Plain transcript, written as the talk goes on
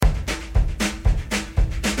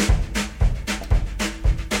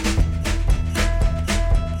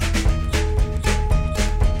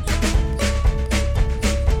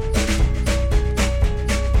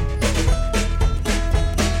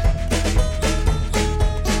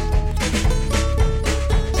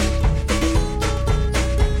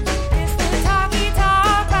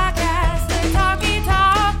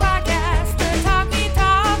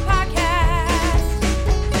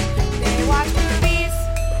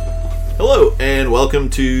Hello, and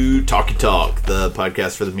welcome to Talkie Talk, the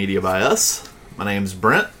podcast for the media by us. My name's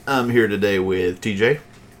Brent. I'm here today with TJ.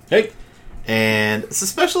 Hey. And it's a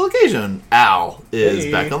special occasion. Al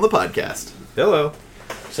is back on the podcast. Hello.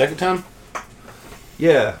 Second time?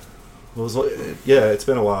 Yeah. It's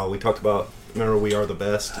been a while. We talked about, remember We Are the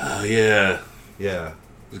Best? Oh, yeah. Yeah. It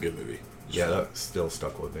was a good movie. Yeah, that still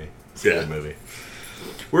stuck with me. It's Yeah. a good movie.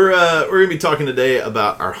 We're going to be talking today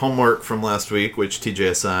about our homework from last week, which TJ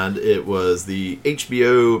assigned. It was the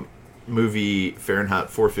HBO movie Fahrenheit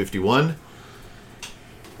 451.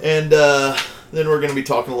 And then we're going to be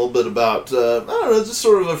talking a little bit about, just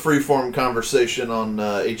sort of a free-form conversation on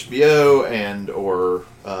HBO and or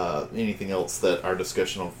anything else that our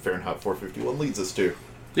discussion on Fahrenheit 451 leads us to.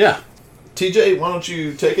 Yeah. TJ, why don't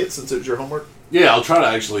you take it since it's your homework? Yeah, I'll try to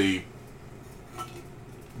actually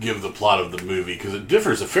give the plot of the movie, because it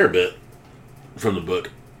differs a fair bit from the book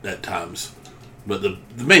at times. But the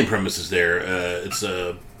main premise is there. It's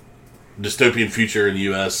a dystopian future in the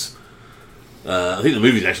U.S. I think the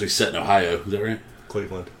movie's actually set in Ohio. Is that right?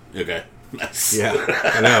 Cleveland. Okay. Nice. Yeah,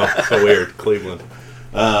 I know. So weird. Cleveland.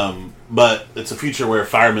 But it's a future where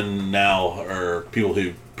firemen now are people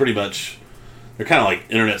who pretty much, they're kind of like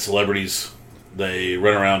internet celebrities. They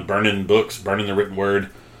run around burning books, burning the written word,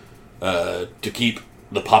 to keep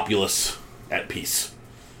the populace at peace.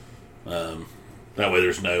 That way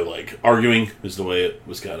there's no, arguing, is the way it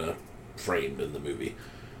was kind of framed in the movie.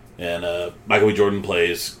 And Michael B. Jordan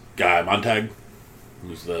plays Guy Montag,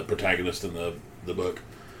 who's the protagonist in the book.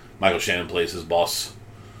 Michael Shannon plays his boss.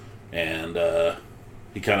 And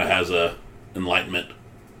he kind of has a enlightenment,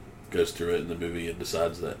 goes through it in the movie, and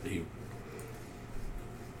decides that he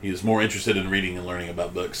is more interested in reading and learning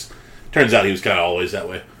about books. Turns out he was kind of always that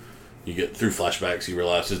way. You get through flashbacks, you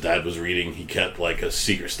realize his dad was reading. He kept a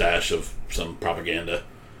secret stash of some propaganda.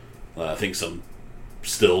 I think some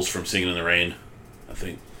stills from Singing in the Rain, I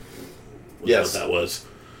think. What that was.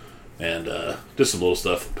 And just some little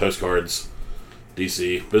stuff, postcards,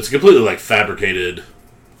 DC. But it's completely fabricated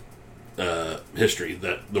history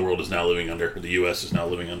that the world is now living under, or the U.S. is now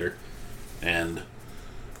living under. And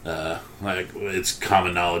it's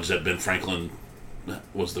common knowledge that Ben Franklin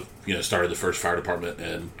was started the first fire department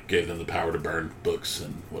and gave them the power to burn books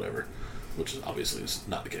and whatever, which obviously is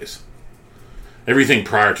not the case. Everything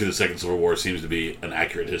prior to the Second Civil War seems to be an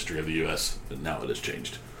accurate history of the U.S., and now it has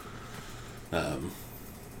changed.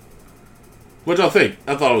 What y'all think?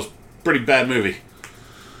 I thought it was a pretty bad movie.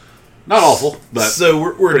 Not awful, but so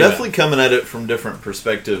we're definitely bad. Coming at it from different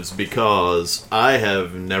perspectives, because I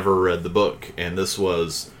have never read the book, and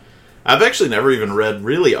I've actually never even read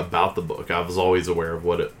really about the book. I was always aware of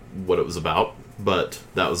what it was about, but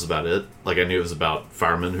that was about it. I knew it was about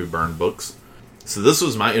firemen who burned books. So this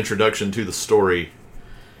was my introduction to the story,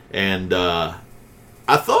 and I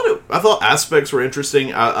thought aspects were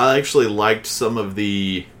interesting. I actually liked some of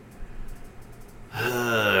the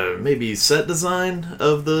maybe set design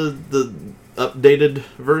of the updated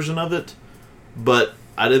version of it, but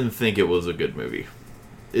I didn't think it was a good movie.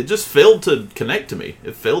 It just failed to connect to me.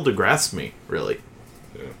 It failed to grasp me, really.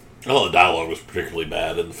 Yeah. The dialogue was particularly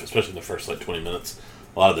bad, and especially in the first 20 minutes.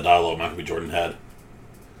 A lot of the dialogue Michael B. Jordan had,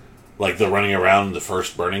 the running around the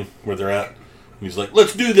first burning where they're at. He's like,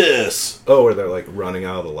 "Let's do this." Oh, where they're running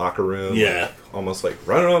out of the locker room. Yeah, almost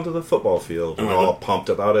running onto the football field, and all pumped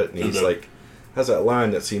about it. And he's has that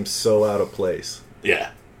line that seems so out of place.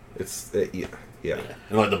 Yeah, yeah.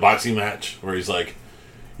 And the boxing match where he's like,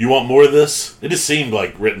 "You want more of this?" It just seemed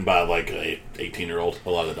written by a 18-year-old. A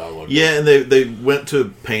lot of the dialogue. Yeah, and they went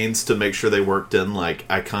to pains to make sure they worked in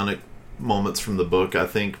iconic moments from the book. I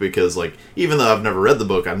think because even though I've never read the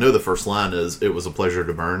book, I know the first line is "It was a pleasure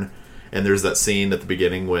to burn," and there's that scene at the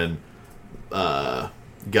beginning when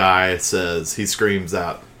Guy says, he screams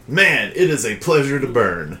out, "Man, it is a pleasure to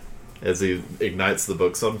burn," as he ignites the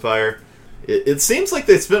books on fire. It seems like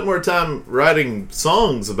they spent more time writing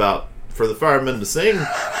songs for the firemen to sing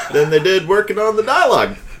than they did working on the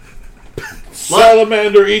dialogue.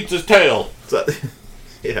 Salamander eats his tail. So,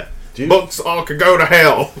 yeah. Books all could go to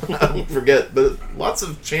hell. I don't forget, but lots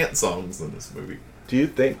of chant songs in this movie. Do you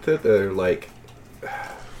think that they're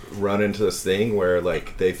run into this thing where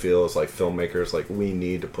they feel as filmmakers we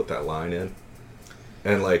need to put that line in,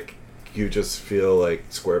 and you just feel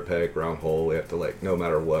square peg round hole, we have to no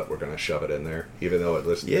matter what, we're gonna shove it in there, even though it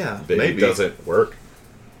just maybe doesn't work,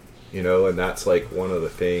 and that's one of the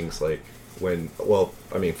things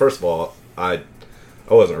first of all, I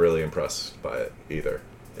wasn't really impressed by it either,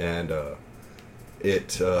 and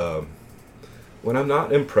when I'm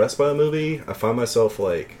not impressed by a movie, I find myself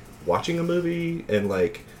watching a movie and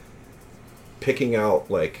picking out,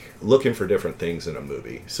 like, looking for different things in a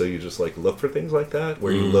movie. So you just, like, look for things like that,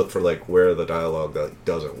 where you look for, like, where the dialogue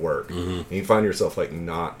doesn't work. And you find yourself, like,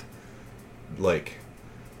 not, like,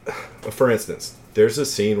 for instance, there's a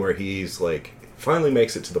scene where he's, like, finally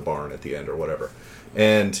makes it to the barn at the end or whatever.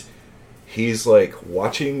 And he's, like,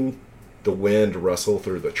 watching the wind rustle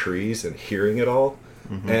through the trees and hearing it all.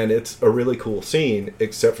 And it's a really cool scene,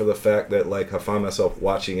 except for the fact that, like, I find myself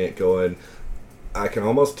watching it going, I can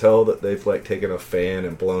almost tell that they've, like, taken a fan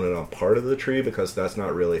and blown it on part of the tree, because that's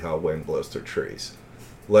not really how wind blows through trees.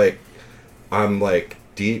 Like, I'm, like,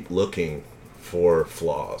 deep looking for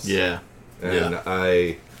flaws. Yeah.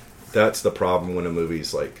 And that's the problem when a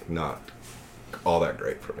movie's, like, not all that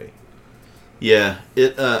great for me. Yeah,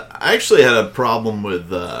 I actually had a problem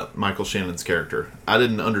with Michael Shannon's character. I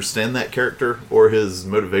didn't understand that character or his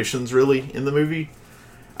motivations really in the movie.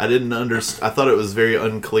 I thought it was very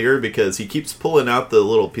unclear, because he keeps pulling out the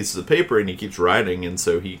little pieces of paper and he keeps writing, and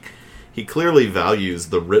so he clearly values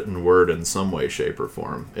the written word in some way, shape, or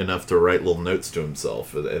form enough to write little notes to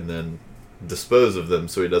himself and then dispose of them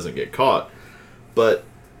so he doesn't get caught. But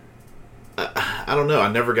I don't know.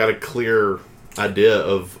 I never got a clear idea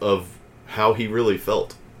of how he really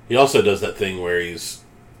felt. He also does that thing where he's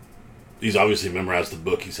obviously memorized the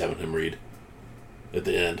book he's having him read at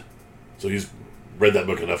the end. So he's read that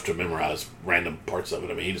book enough to memorize random parts of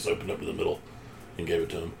it. I mean, he just opened up in the middle and gave it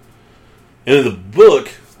to him. And in the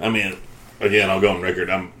book, I mean, again, I'll go on record,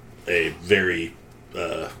 I'm a very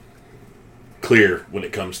clear when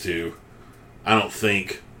it comes to, I don't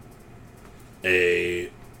think a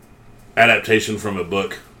adaptation from a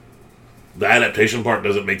book, the adaptation part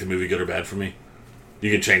doesn't make the movie good or bad for me.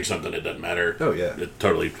 You can change something, it doesn't matter. Oh, yeah. It's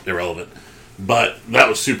totally irrelevant. But that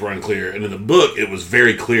was super unclear. And in the book, it was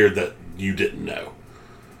very clear that you didn't know,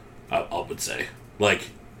 I would say. Like,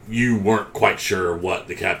 you weren't quite sure what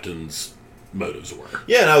the captain's motives were.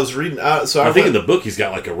 Yeah, and I was reading... I think in the book, he's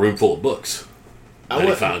got, like, a room full of books that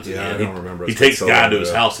he finds. Yeah, I don't remember. He takes the guy to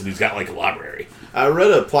his house, and he's got, like, a library. I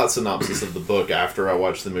read a plot synopsis of the book after I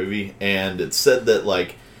watched the movie, and it said that,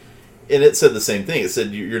 like... And it said the same thing. It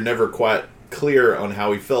said you're never quite clear on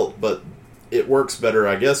how he felt, but it works better,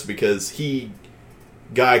 I guess, because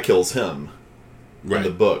Guy kills him in the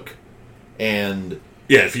book. And...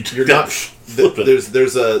 Yeah, if you're not...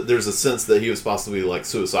 there's a sense that he was possibly, like,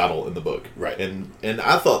 suicidal in the book. Right. And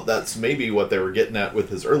I thought that's maybe what they were getting at with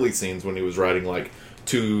his early scenes when he was writing, like,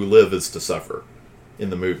 to live is to suffer in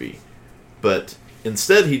the movie. But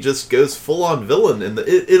instead, he just goes full-on villain. And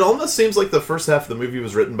it almost seems like the first half of the movie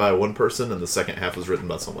was written by one person and the second half was written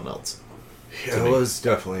by someone else. Yeah, it was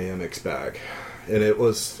definitely a mixed bag. And it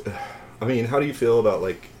was... I mean, how do you feel about,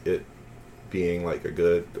 like, it being, like, a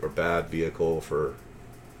good or bad vehicle for...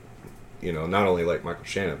 You know, not only like Michael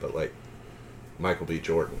Shannon, but like Michael B.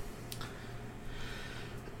 Jordan.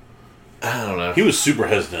 I don't know. He was super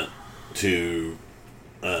hesitant to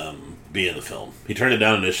be in the film. He turned it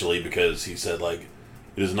down initially because he said, like,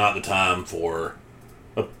 it is not the time for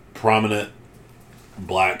a prominent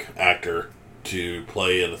black actor to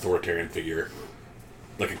play an authoritarian figure,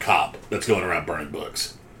 like a cop that's going around burning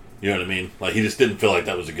books. You know what I mean? Like, he just didn't feel like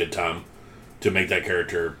that was a good time to make that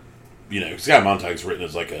character, you know, Scott Montag's written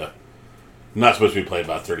as like a not supposed to be played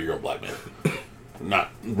by a 30-year-old black man. Not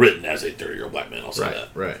written as a 30-year-old black man, I'll say that.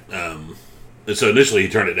 Right. And so initially he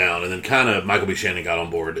turned it down, and then kind of Michael B. Shannon got on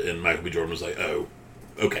board, and Michael B. Jordan was like, oh,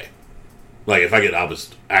 okay. Like, if I get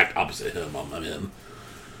act opposite him, I'm in.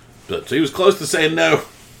 But, so he was close to saying no,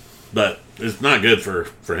 but it's not good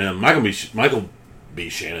for him. Michael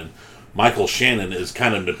Shannon is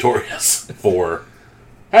kind of notorious for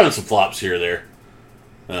having some flops here or there.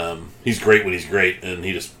 He's great when he's great, and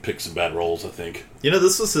he just picks some bad roles, I think. You know,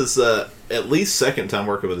 this was his at least second time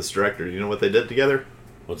working with this director. You know what they did together?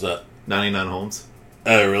 What's that? 99 Homes.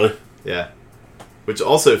 Oh, really? Yeah. Which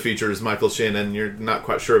also features Michael Shannon. You're not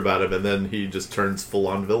quite sure about him, and then he just turns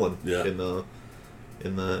full-on villain in the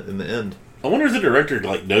end. I wonder if the director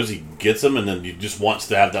like knows he gets him, and then he just wants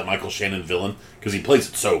to have that Michael Shannon villain because he plays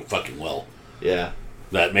it so fucking well. Yeah.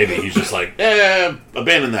 That maybe he's just like,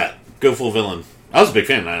 abandon that, go full villain. I was a big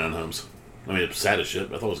fan of 99 Homes. I mean, it's sad as shit,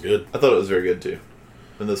 but I thought it was good. I thought it was very good, too.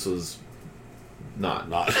 And this was not.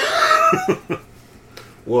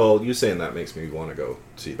 Well, you saying that makes me want to go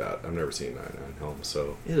see that. I've never seen 99 Homes,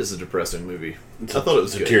 so... It is a depressing movie. I thought it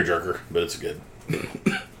was good. It's a tearjerker, but it's good.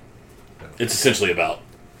 It's essentially about,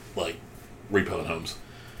 like, repoing homes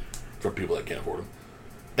for people that can't afford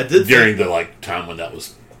them. During the, like, time when that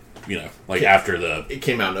was, you know, like, after the... It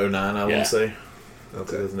came out in 2009, I want to say.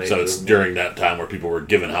 Okay. So it's during that time where people were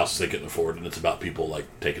given houses they couldn't afford, and it's about people, like,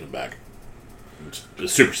 taking them back.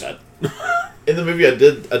 It's super sad. in the movie, I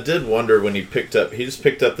did wonder when he just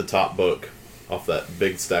picked up the top book off that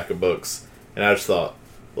big stack of books, and I just thought,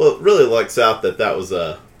 well, it really looks out that was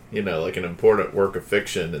like an important work of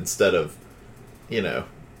fiction instead of,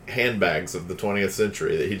 handbags of the 20th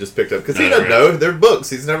century that he just picked up because he doesn't know they're books.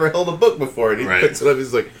 He's never held a book before, and he picks it up.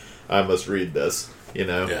 He's like, I must read this.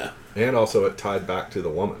 Yeah. And also, it tied back to the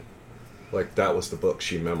woman. Like, that was the book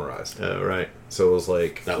she memorized. Oh, right. So it was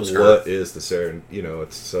like, that was what is the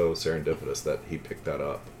it's so serendipitous that he picked that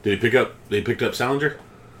up. They picked up Salinger?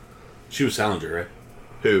 She was Salinger, right?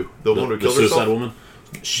 Who? The one who killed herself? Suicide woman?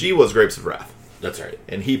 She was Grapes of Wrath. That's right.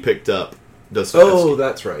 And he picked up Dostoevsky. Oh,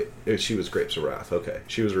 that's right. She was Grapes of Wrath. Okay.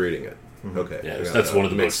 She was reading it. Mm-hmm. Okay. Yeah, that's one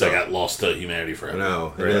of the books that got lost to humanity forever.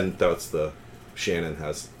 No, and then that's the... Shannon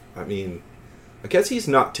has... I mean, I guess he's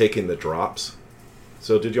not taking the drops.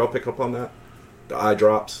 So did y'all pick up on that? The eye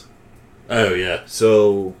drops? Oh, yeah.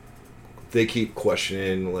 So they keep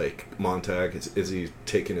questioning, like, Montag, is he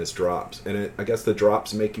taking his drops? And I guess the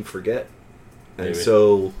drops make you forget. And Maybe.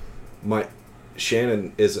 So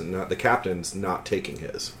Shannon the captain's not taking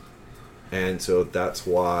his. And so that's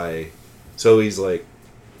why... So he's like,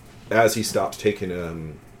 as he stops taking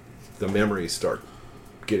them, the memories start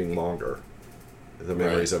getting longer. The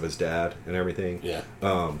memories of his dad and everything. Yeah.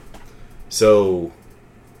 So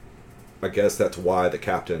I guess that's why the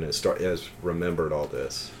captain has remembered all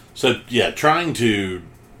this. So, yeah, trying to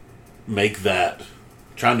make an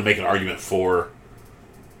argument for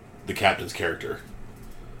the captain's character,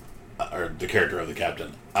 or the character of the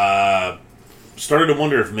captain, started to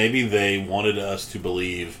wonder if maybe they wanted us to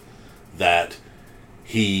believe that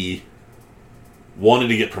he wanted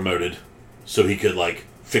to get promoted so he could, like,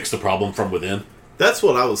 fix the problem from within. That's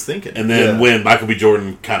what I was thinking. And then when Michael B.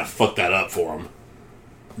 Jordan kind of fucked that up for him,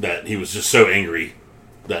 that he was just so angry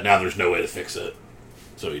that now there's no way to fix it.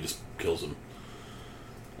 So he just kills him.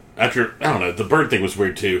 After, I don't know, the bird thing was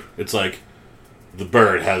weird too. It's like, the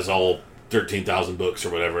bird has all 13,000 books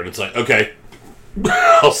or whatever, and it's like, okay,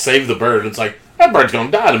 I'll save the bird. And it's like, that bird's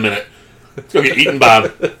gonna die in a minute. It's gonna get eaten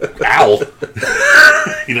by an owl.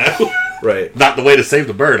 Right. Not the way to save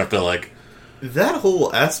the bird, I feel like. That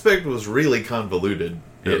whole aspect was really convoluted.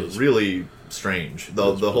 It was really strange.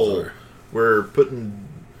 The whole, we're putting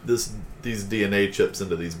these DNA chips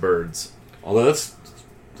into these birds. Although it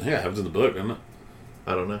happens in the book, doesn't it?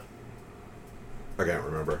 I don't know. I can't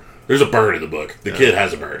remember. There's a bird in the book. The kid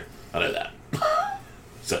has a bird. I know that.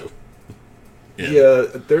 So, yeah,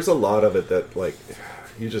 there's a lot of it that, like,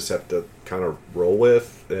 you just have to kind of roll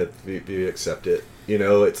with and accept it.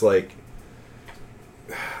 It's like,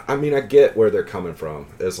 I mean, I get where they're coming from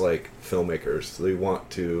as, like, filmmakers. They want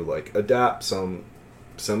to, like, adapt some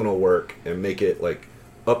seminal work and make it, like,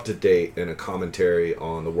 up to date and a commentary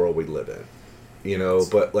on the world we live in.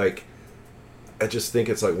 But, like, I just think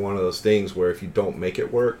it's, like, one of those things where if you don't make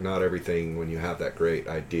it work, not everything, when you have that great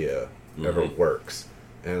idea, ever works.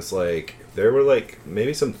 And it's like, there were, like,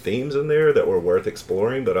 maybe some themes in there that were worth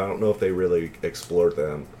exploring, but I don't know if they really explored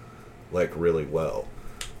them, like, really well.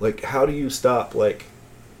 Like, how do you stop, like,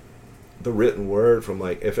 the written word from,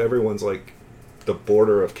 like, if everyone's, like, the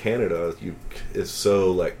border of Canada is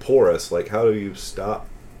so, like, porous, like, how do you stop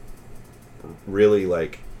really,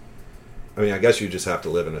 like, I mean, I guess you just have to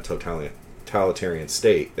live in a totalitarian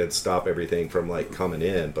state and stop everything from, like, coming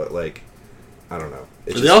in, but, like, I don't know.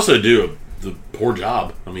 They also do the poor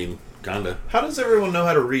job. I mean, kind of. How does everyone know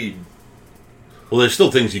how to read? Well, there's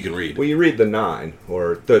still things you can read. Well, you read the 9,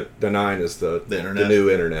 or the 9 is the internet. The new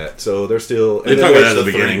internet. So they're still... They talk about that at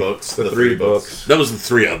the beginning. The 3 books. That was the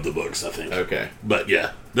 3 of the books, I think. Okay. But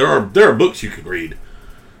yeah, there are books you can read.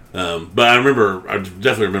 But I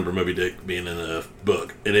definitely remember Moby Dick being in a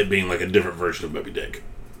book, and it being like a different version of Moby Dick.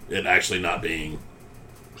 It actually not being...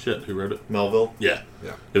 Shit, who wrote it? Melville? Yeah.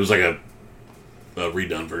 Yeah. It was like a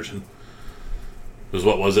redone version. It was,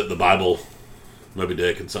 what was it? The Bible, Moby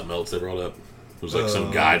Dick, and something else they brought up. It was like some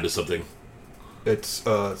guide to something. It's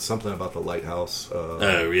something about the lighthouse.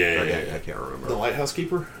 Yeah. I can't remember. The Lighthouse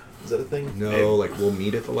Keeper? Is that a thing? No, Maybe. like we'll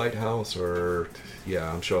meet at the lighthouse, or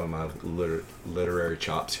I'm showing my literary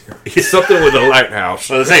chops here. Something with a lighthouse.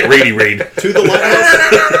 Well, this ain't ready read. To the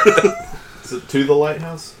Lighthouse? Is it To the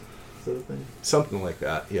Lighthouse? Is that a thing? Something like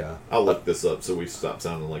that. Yeah. I'll look this up so we stop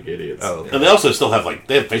sounding like idiots. Oh, okay. And they also still have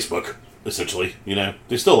they have Facebook essentially.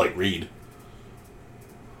 They still read.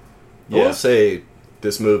 I will say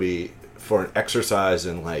this movie, for an exercise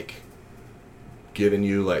in like giving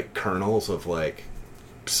you like kernels of like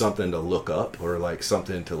something to look up or like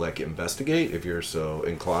something to like investigate if you're so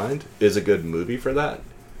inclined, is a good movie for that.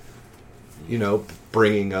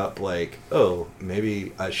 Bringing up like, oh,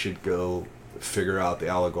 maybe I should go figure out the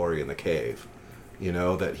allegory in the cave. you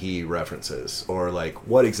know, that he references? Or, like,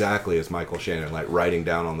 what exactly is Michael Shannon, like, writing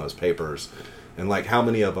down on those papers? And, like, how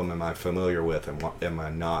many of them am I familiar with and what am I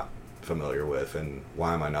not familiar with? And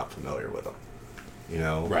why am I not familiar with them? You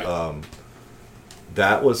know? Right.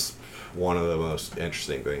 That was one of the most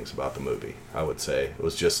interesting things about the movie, I would say. It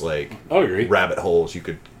was just, like, I would agree. rabbit holes you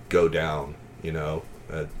could go down, you know,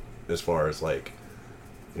 as far as, like,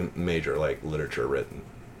 major, like, literature written.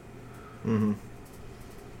 Mm-hmm.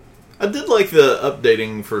 I did like the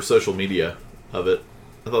updating for social media of it.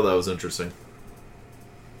 I thought that was interesting.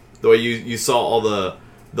 The way you saw all the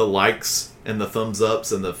likes and the thumbs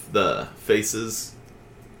ups and the faces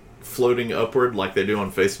floating upward like they do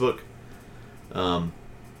on Facebook.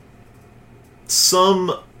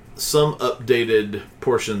 Some updated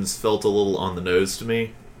portions felt a little on the nose to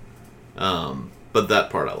me. But that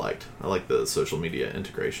part I liked. I liked the social media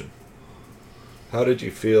integration. How did you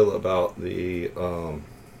feel about the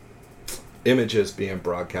images being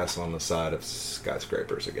broadcast on the side of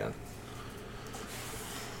skyscrapers again?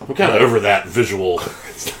 I'm kind of over that visual. I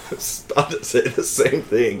was about to say the same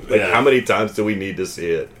thing. Like, how many times do we need to see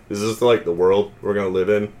it? Is this like the world we're going to live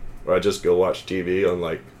in? Or I just go watch TV on,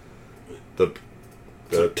 like,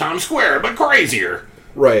 the Times Square, but crazier.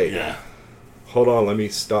 Right. Yeah. Hold on, let me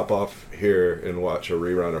stop off here and watch a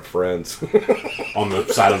rerun of Friends. On the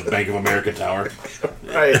side of Bank of America Tower.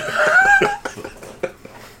 Right.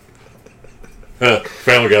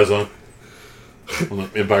 Family Guy's on the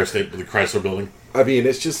Empire State, the Chrysler Building. I mean,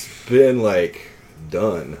 it's just been, like,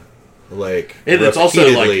 done. Like, and it's also,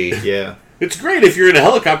 like, yeah. It's great if you're in a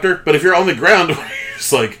helicopter, but if you're on the ground,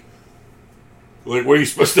 it's like, what are you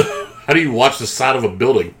supposed to... How do you watch the side of a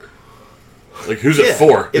building? Like, who's it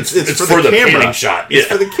for? It's for the camera. panning shot. It's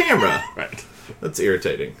for the camera. Right. That's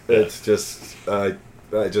irritating. It's just, it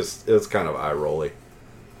was kind of eye-rolly.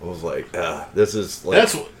 I was like, this is, like,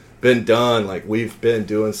 been done. Like, we've been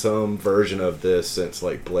doing some version of this since,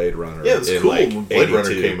 like, Blade Runner. Yeah, it's cool like, when Blade 82.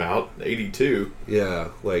 Runner came out, 82. Yeah,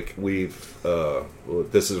 like,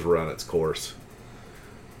 this has run its course.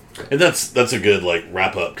 And that's a good, like,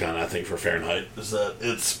 wrap-up kind of, I think, for Fahrenheit. Is that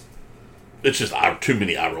it's just too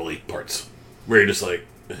many eye-rolly parts. Where you're just like,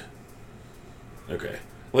 okay.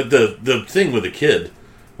 Like, the thing with the kid,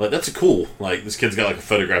 like, that's cool. Like, this kid's got, like, a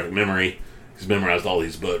photographic memory. He's memorized all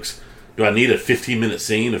these books. Do I need a 15-minute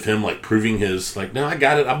scene of him, like, proving his, like, no, I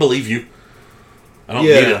got it, I believe you. I don't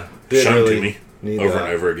need it shown to me over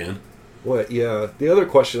and over again. What? Yeah. The other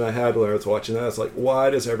question I had when I was watching that is, like,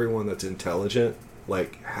 why does everyone that's intelligent,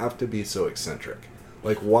 like, have to be so eccentric?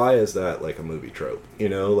 Like, why is that, like, a movie trope? You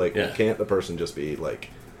know? Like, can't the person just be, like,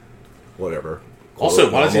 whatever?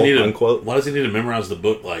 Also, why does he need to memorize the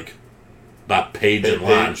book, like, by page and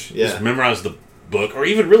line? Yeah. Just memorize the book, or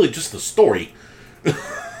even really just the story.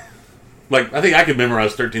 Like, I think I could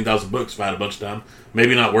memorize 13,000 books if I had a bunch of time.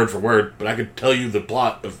 Maybe not word for word, but I could tell you the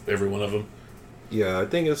plot of every one of them. Yeah, I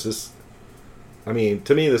think it's just... I mean,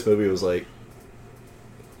 to me, this movie was, like,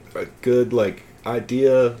 a good, like,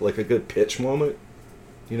 idea, like, a good pitch moment.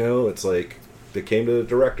 You know, it's like, they came to the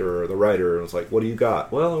director or the writer and was like, what do you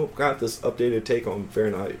got? Well, I've got this updated take on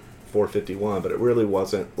Fahrenheit 451, but it really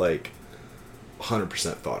wasn't, like,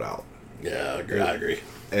 100% thought out. Yeah, I agree.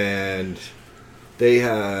 And they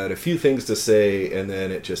had a few things to say, and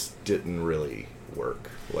then it just didn't really work,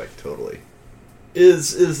 like, totally.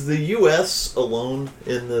 Is the U.S. alone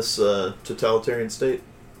in this totalitarian state?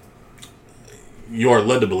 You are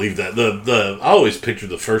led to believe that. I always picture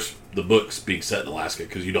the books being set in Alaska,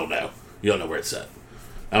 because you don't know. You don't know where it's set.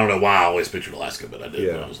 I don't know why I always pictured Alaska, but I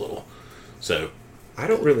did when I was little. So I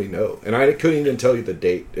don't really know, and I couldn't even tell you the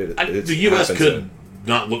date. The U.S. could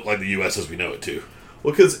not look like the U.S. as we know it, too.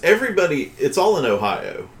 Well, because it's all in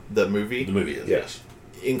Ohio, the movie. The movie is, yes.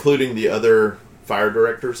 Including the other fire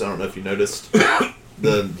directors. I don't know if you noticed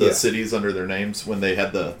the cities under their names when they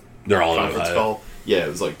had the They're all conference in Ohio. call. Yeah, it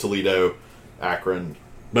was like Toledo, Akron.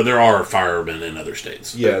 But there are firemen in other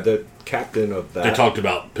states. Yeah, the captain of that. They talked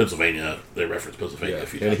about Pennsylvania. They referenced Pennsylvania a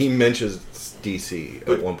few times. And he mentions D.C.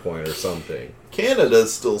 at one point or something. Canada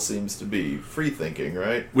still seems to be free-thinking,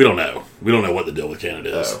 right? We don't know. We don't know what the deal with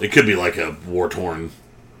Canada is. Oh. It could be like a war-torn...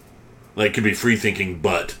 Like, it could be free-thinking,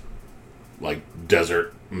 but like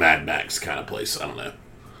desert Mad Max kind of place. I don't know.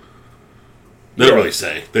 They don't really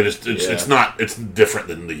say. They just... It's not... It's different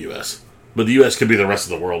than the U.S. But the U.S. could be the rest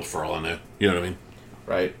of the world for all I know. You know what I mean?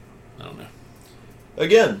 Right. I don't know.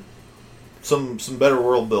 Again, some better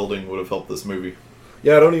world building would have helped this movie.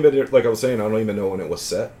 Yeah, I don't even, like I was saying, I don't even know when it was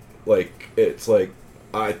set. Like, it's like,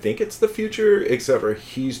 I think it's the future, except for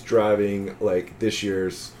he's driving, like, this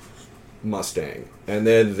year's Mustang. And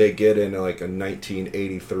then they get in, like, a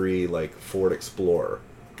 1983, like, Ford Explorer.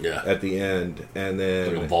 Yeah. at the end, and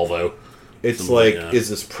then Like a Volvo. it's Something like, like that. is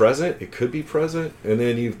this present? It could be present, and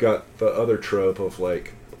then you've got the other trope of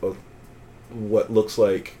like what looks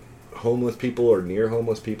like homeless people or near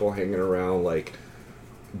homeless people hanging around like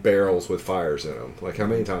barrels with fires in them. Like, how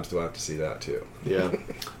many times do I have to see that too? Yeah.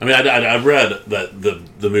 I mean, I've read that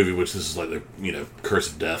the movie, which this is like the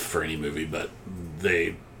curse of death for any movie, but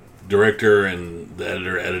the director and the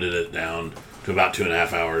editor edited it down to about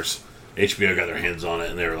 2.5 hours. HBO got their hands on it,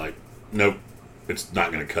 and they were like, "Nope, it's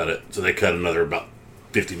not going to cut it." So they cut another about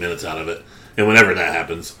 50 minutes out of it. And whenever that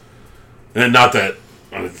happens, and not that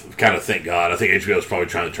I kind of thank God, I think HBO is probably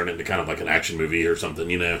trying to turn it into kind of like an action movie or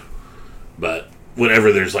something, But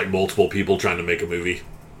whenever there's like multiple people trying to make a movie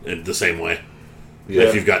in the same way. Yeah.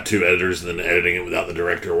 If you've got two editors and then editing it without the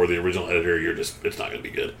director or the original editor, it's not going to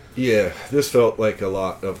be good. Yeah, this felt like a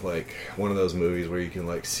lot of like one of those movies where you can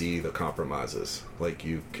like see the compromises. Like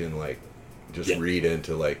you can like just read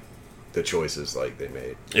into like the choices like they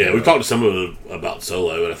made. Yeah, we've talked to some of them about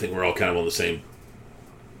Solo, and I think we're all kind of on the same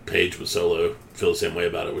page with Solo. Feel the same way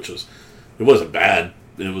about it, it wasn't bad.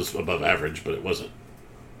 It was above average, but it wasn't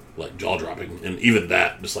like jaw dropping. And even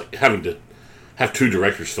that, just like having to have two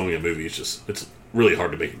directors filming a movie, it's really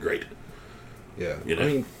hard to make it great. Yeah. I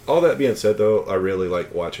mean, all that being said, though, I really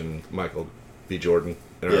like watching Michael B. Jordan,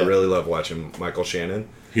 and I really love watching Michael Shannon.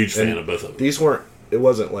 Huge fan of both of them. It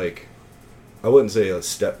wasn't like, I wouldn't say a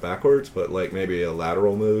step backwards, but like maybe a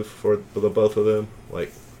lateral move for the both of them.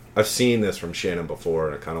 Like, I've seen this from Shannon before,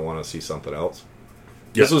 and I kind of want to see something else.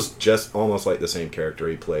 Yep. This was just almost like the same character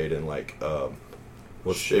he played in like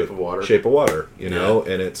Shape of Water. Shape of Water,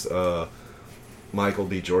 and it's Michael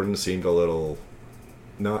B. Jordan seemed a little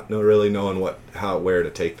not really knowing where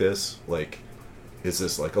to take this. Like, is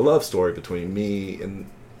this like a love story between me and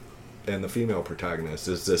the female protagonist?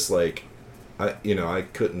 Is this like I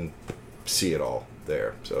couldn't see it all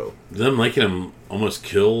there. So them making him almost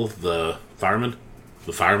kill the fireman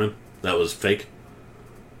that was fake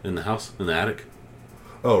in the house in the attic.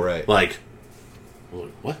 Oh right, like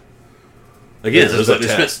what? Again, it was like they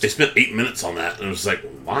test. spent 8 minutes on that, and it was like,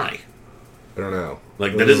 why? I don't know.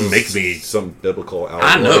 Like, that doesn't make me some biblical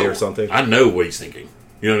I know allegory or something. I know what he's thinking.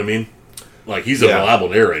 You know what I mean? Like, he's a reliable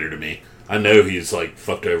narrator to me. I know he's like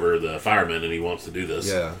fucked over the fireman, and he wants to do this.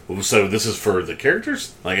 Yeah. So this is for the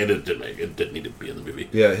characters. Like, it didn't need to be in the movie.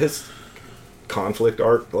 Yeah, his conflict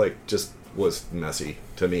arc like just was messy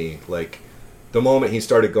to me. Like, the moment he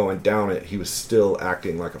started going down it, he was still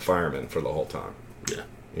acting like a fireman for the whole time. Yeah.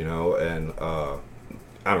 And I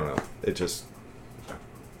don't know. It just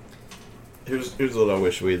Here's what I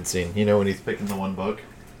wish we had seen. When he's picking the one book,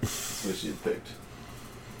 wish you'd picked.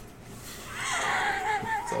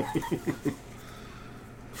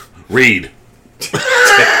 Read.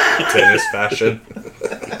 tennis fashion.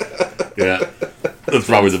 Yeah. That's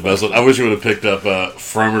probably the best one. I wish you would have picked up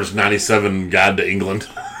Frommer's 97 Guide to England.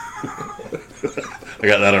 I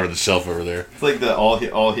got that over the shelf over there. It's like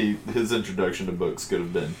his introduction to books could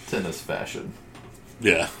have been tennis fashion.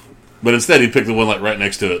 Yeah. But instead he picked the one like right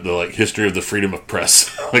next to it, the like history of the freedom of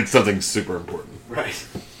press. Like something super important. Right.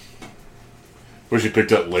 Wish you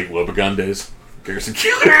picked up Lake Wobegon Days. Garrison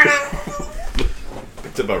Keillor.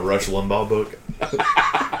 Picked up a Rush Limbaugh book.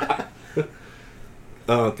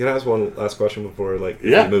 Can I ask one last question before we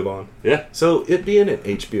move on? Yeah. So it being an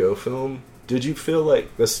HBO film, did you feel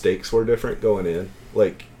like the stakes were different going in?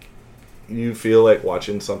 Like, you feel like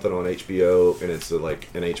watching something on HBO and it's like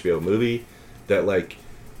an HBO movie that like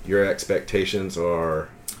your expectations are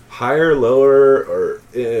higher, lower, or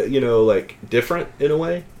like different in a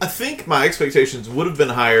way? I think my expectations would have been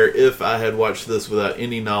higher if I had watched this without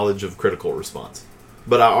any knowledge of critical response.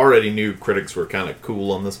 But I already knew critics were kind of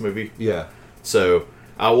cool on this movie. Yeah. So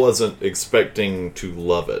I wasn't expecting to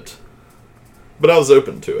love it. But I was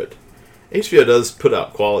open to it. HBO does put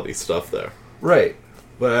out quality stuff, though. Right.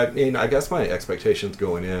 But I mean, I guess my expectations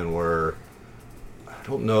going in were, I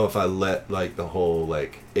don't know if I let like the whole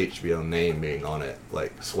like HBO name being on it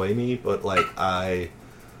like sway me, but like I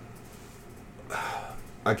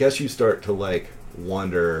guess you start to like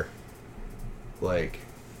wonder like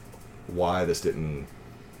why this didn't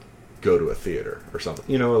go to a theater or something.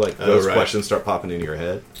 Like those questions start popping into your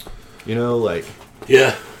head. Like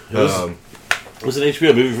yeah. It was an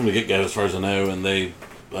HBO movie from the get-go, as far as I know, and they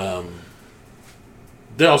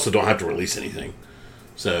also don't have to release anything,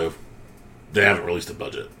 so they haven't released a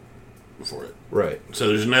budget for it. Right. So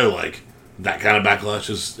there's no like that kind of backlash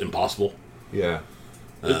is impossible. Yeah.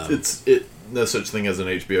 It's no such thing as an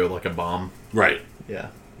HBO like a bomb. Right. Yeah.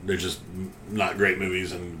 They're just not great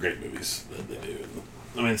movies and great movies that they do.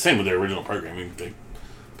 I mean, same with their original programming. They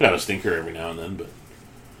put out a stinker every now and then, but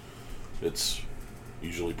it's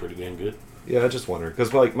usually pretty damn good. Yeah, I just wonder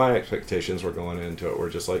because like my expectations were going into it were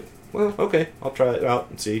just like, well, okay, I'll try it out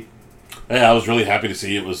and see. Yeah, I was really happy to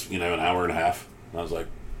see it was an hour and a half. I was like,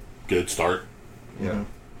 good start. Yeah.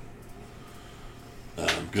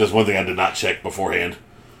 Because that's one thing I did not check beforehand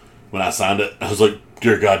when I signed it. I was like,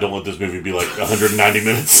 dear God, don't let this movie be like 190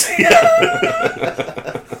 minutes.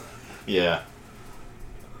 Yeah.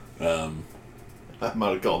 I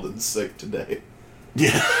might have called in sick today.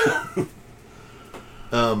 Yeah.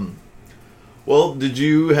 Well, did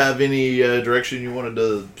you have any direction you wanted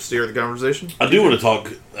to steer the conversation? I do want to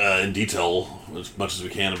talk in detail as much as we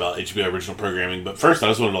can about HBO original programming, but first I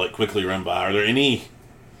just wanted to quickly run by. Are there any?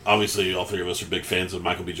 Obviously, all three of us are big fans of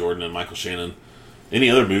Michael B. Jordan and Michael Shannon. Any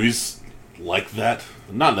other movies like that?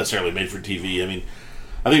 Not necessarily made for TV. I mean,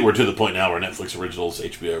 I think we're to the point now where Netflix originals,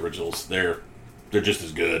 HBO originals, they're just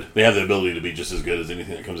as good. They have the ability to be just as good as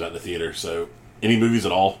anything that comes out in the theater. So, any movies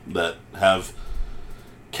at all that have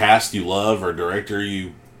cast you love or director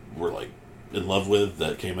you were in love with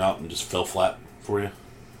that came out and just fell flat for you?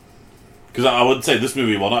 Because I would say this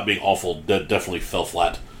movie, while not being awful, definitely fell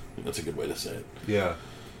flat. I think that's a good way to say it. Yeah.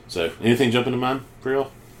 So, anything jump into mind for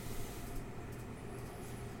y'all?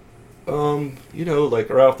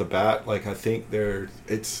 Right off the bat, I think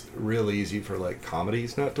it's real easy for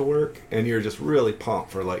comedies not to work, and you're just really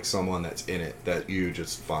pumped for someone that's in it that you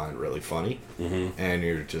just find really funny, and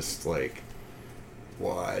you're just like,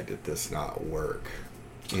 why did this not work?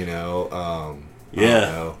 Yeah. I don't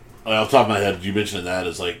know. Off the top of my head, you mentioned that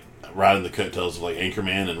as riding the coattails of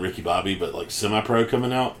Anchorman and Ricky Bobby, but Semi-Pro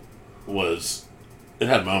coming out it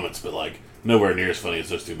had moments, but nowhere near as funny as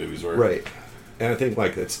those two movies were. Right. And I think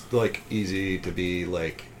it's easy to be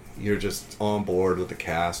you're just on board with the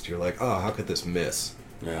cast. You're like, oh, how could this miss?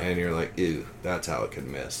 Yeah. And you're like, ew, that's how it could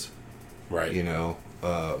miss. Right. I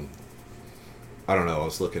don't know. I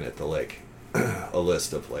was looking at the a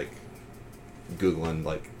list of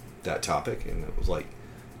Googling that topic, and it was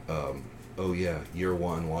oh yeah, year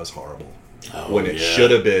one was horrible when it should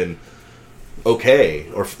have been okay,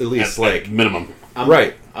 or at least at minimum.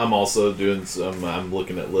 I'm also doing some. I'm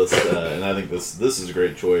looking at lists, and I think this is a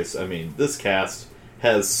great choice. I mean, this cast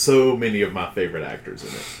has so many of my favorite actors in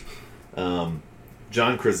it.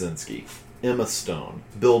 John Krasinski, Emma Stone,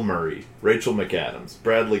 Bill Murray, Rachel McAdams,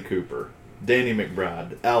 Bradley Cooper, Danny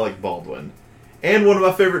McBride, Alec Baldwin, and one of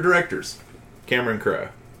my favorite directors, Cameron Crowe.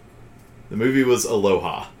 The movie was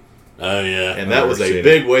Aloha. Oh yeah, and that was a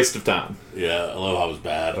big waste of time. Yeah, Aloha was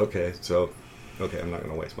bad. Okay, I'm not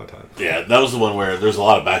going to waste my time. Yeah, that was the one where there's a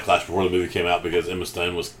lot of backlash before the movie came out because Emma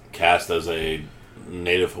Stone was cast as a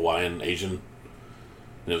Native Hawaiian Asian.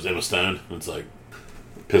 And it was Emma Stone. And it's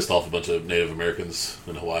pissed off a bunch of Native Americans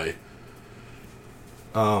in Hawaii.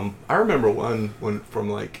 I remember one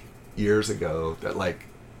from years ago that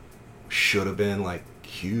should have been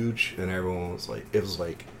huge, and everyone was it was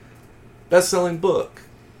best-selling book.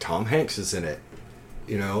 Tom Hanks is in it.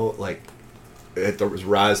 It was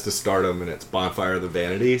Rise to Stardom, and it's Bonfire of the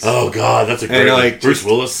Vanities. Oh God, that's a great Bruce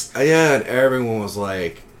Willis. Yeah, and everyone was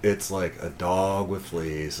it's a dog with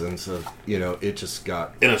fleas, and so it just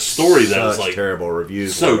got in a story that was terrible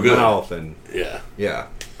reviews, so good, mouth, and yeah.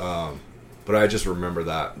 But I just remember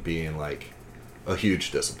that being a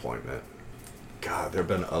huge disappointment. God, there have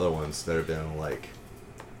been other ones that have been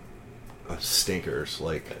stinkers.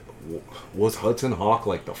 Was Hudson Hawk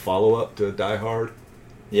the follow-up to Die Hard?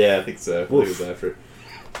 Yeah, I think so. I think it was after.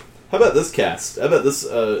 How about this cast? How about this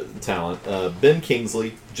talent? Ben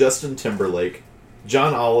Kingsley, Justin Timberlake,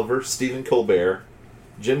 John Oliver, Stephen Colbert,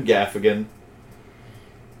 Jim Gaffigan.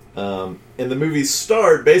 And the movie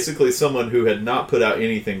starred basically someone who had not put out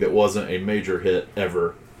anything that wasn't a major hit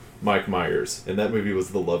ever, Mike Myers. And that movie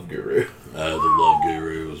was The Love Guru. The Love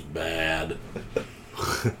Guru was bad.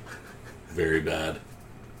 Very bad.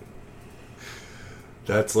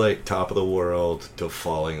 That's top of the world to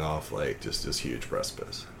falling off just this huge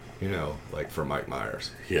precipice. For Mike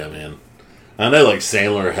Myers. Yeah, man. I know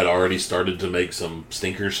Sandler had already started to make some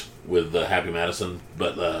stinkers with Happy Madison,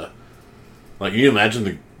 but you imagine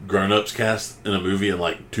the Grown Ups cast in a movie in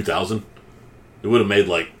 2000? It would have made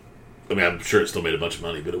I'm sure it still made a bunch of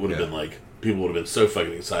money, but it would have been people would have been so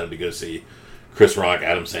fucking excited to go see Chris Rock,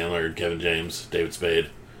 Adam Sandler, Kevin James, David Spade.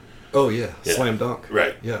 Oh, yeah. Slam dunk.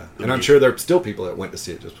 Right. Yeah. And I'm sure there are still people that went to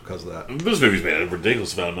see it just because of that. This movie's made a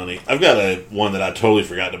ridiculous amount of money. I've got one that I totally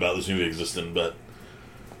forgot about this movie existing, but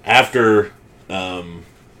after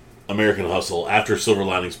American Hustle, after Silver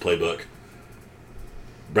Linings Playbook,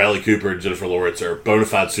 Bradley Cooper and Jennifer Lawrence are bona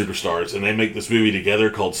fide superstars, and they make this movie together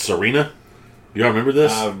called Serena. Y'all remember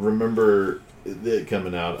this? I remember it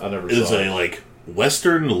coming out. I never saw it. It's a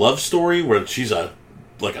Western love story where she's a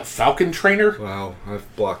like a Falcon trainer. Wow,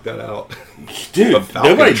 I've blocked that out. Dude, A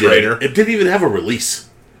Falcon nobody trainer. did. It didn't even have a release.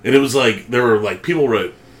 And it was like, there were like, people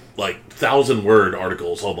wrote like 1,000-word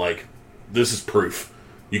articles on like, this is proof.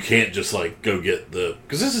 You can't just like go get the,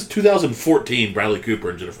 because this is 2014 Bradley Cooper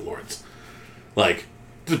and Jennifer Lawrence. Like,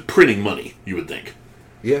 just printing money, you would think.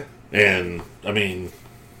 Yeah. And, I mean,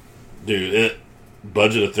 dude, it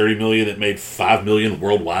budget of $30 million, it made $5 million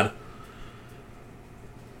worldwide.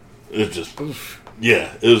 It just,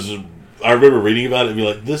 yeah, it was, I remember reading about it and be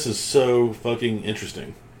like, this is so fucking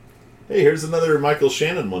interesting. Hey, here's another Michael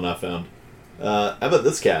Shannon one I found. How about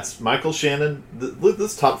this cast? Michael Shannon. Look,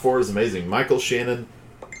 this top four is amazing. Michael Shannon,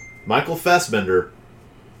 Michael Fassbender,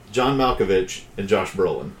 John Malkovich, and Josh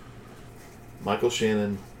Brolin. Michael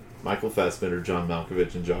Shannon, Michael Fassbender, John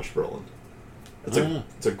Malkovich, and Josh Brolin.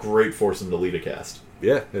 It's a great foursome to lead a cast.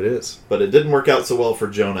 Yeah, it is. But it didn't work out so well for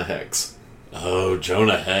Jonah Hex. Oh,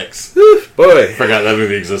 Jonah Hex. Boy. Forgot that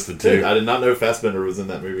movie existed too. Dude, I did not know Fassbender was in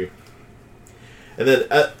that movie. And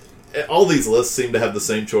then all these lists seem to have the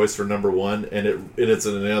same choice for number one, and it's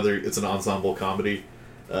an ensemble comedy.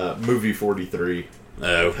 Movie 43.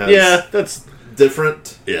 Oh, yeah, that's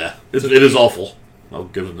different. Yeah, it is awful. I'll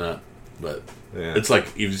give them that. But yeah. It's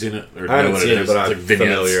like, you've seen it? Or I haven't seen it, but it's I'm like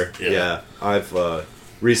vignettes. familiar. Yeah. I've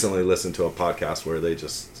recently listened to a podcast where they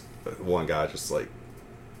one guy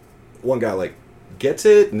gets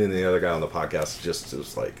it, and then the other guy on the podcast just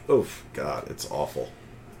is like, oh God, it's awful.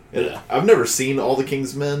 Yeah. I've never seen All the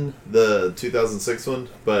King's Men, the 2006 one,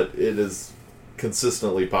 but it is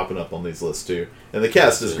consistently popping up on these lists too. And the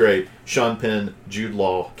cast is great. Sean Penn, Jude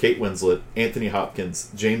Law, Kate Winslet, Anthony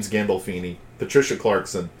Hopkins, James Gandolfini, Patricia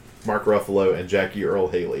Clarkson, Mark Ruffalo, and Jackie Earle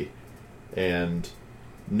Haley. And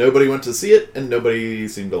nobody went to see it, and nobody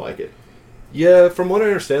seemed to like it. Yeah, from what I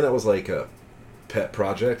understand, that was like a pet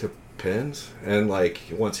project of Penn's. And like,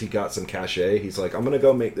 once he got some cachet, he's like, I'm going to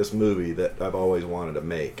go make this movie that I've always wanted to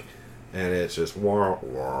make. And it's just, wah,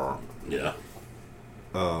 wah. Yeah.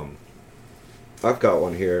 I've got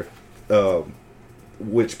one here,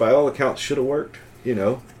 which by all accounts should have worked. You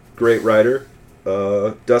know, great writer.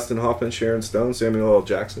 Dustin Hoffman, Sharon Stone, Samuel L.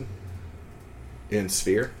 Jackson in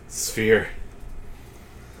Sphere.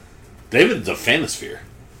 David's a fan of Sphere.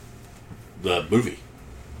 The movie.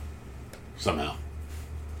 Somehow.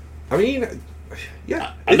 I mean,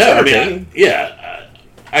 yeah. I know. I mean,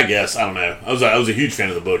 I guess. I don't know. I was a huge fan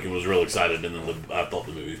of the book and was real excited, and then I thought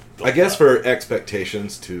the movie. I guess for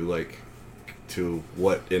expectations to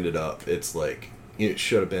what ended up, it's like it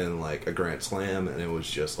should have been like a grand slam, and it was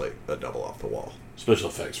just like a double off the wall. Special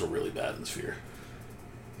effects were really bad in Sphere.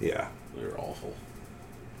 Yeah, they were awful.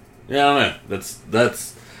 Yeah, I don't know.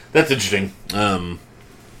 That's interesting.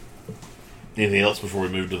 Anything else before we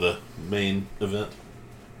move to the main event?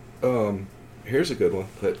 Here's a good one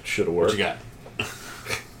that should have worked. What you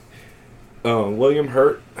got? William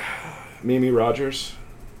Hurt, Mimi Rogers,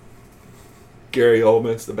 Gary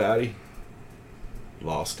Oldman's the baddie.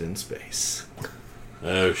 Lost in Space.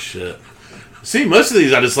 Oh shit! See, most of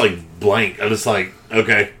these I just like blank. I just like,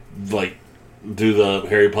 okay, like do the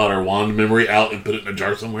Harry Potter wand memory out and put it in a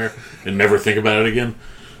jar somewhere and never think about it again.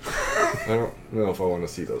 I don't know if I want to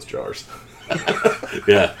see those jars.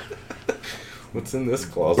 Yeah. What's in this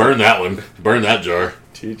closet? Burn that one. Burn that jar.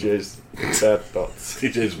 TJ's bad thoughts.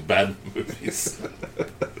 TJ's bad movies.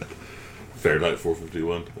 Fahrenheit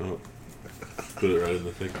 451. Oh. Put it right in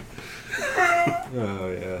the thing.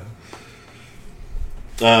 Oh,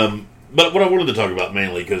 yeah. But what I wanted to talk about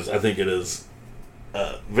mainly, because I think it is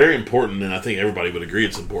very important, and I think everybody would agree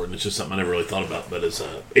it's important. It's just something I never really thought about, but it's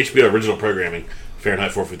HBO original programming.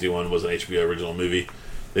 Fahrenheit 451 was an HBO original movie.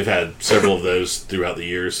 They've had several of those throughout the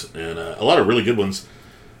years, and a lot of really good ones.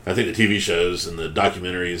 I think the TV shows and the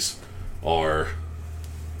documentaries are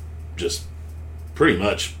just pretty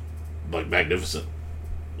much like magnificent.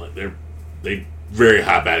 Like they very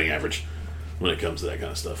high batting average when it comes to that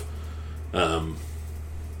kind of stuff. I don't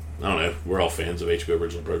know. We're all fans of HBO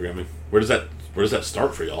original programming. Where does that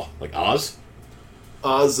start for y'all? Like Oz?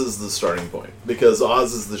 Oz is the starting point, because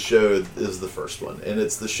Oz is the first one, and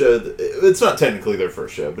it's the show it's not technically their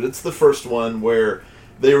first show, but it's the first one where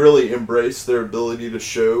they really embrace their ability to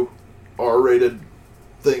show R-rated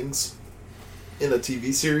things in a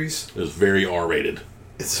TV series. It was very R-rated.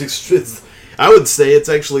 It's I would say it's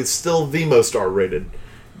actually still the most R-rated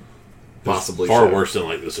possibly far show. Worse than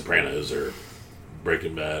like The Sopranos or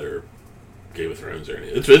Breaking Bad or Game of Thrones or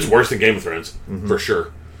anything. It's worse than Game of Thrones, for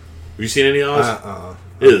sure. Have you seen any Oz?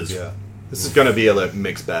 It is. Yeah. This is going to be a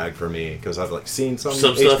mixed bag for me, because I've seen some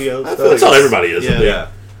HBO stuff. That's how everybody is. Yeah.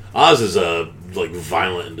 Oz is like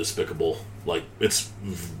violent and despicable. Like it's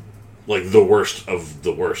like the worst of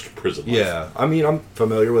the worst prison life. Yeah, I mean, I'm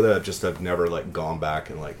familiar with it. I've never like gone back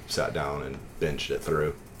and like sat down and binged it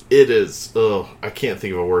through. It is. Oh, I can't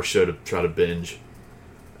think of a worse show to try to binge.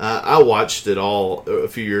 I watched it all a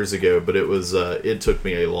few years ago, but it was. It took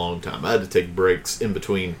me a long time. I had to take breaks in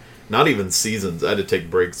between. Not even seasons. I had to take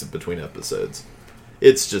breaks in between episodes.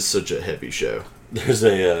 It's just such a heavy show. There's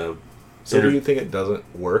a. So do you think it doesn't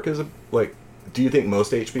work as a like? Do you think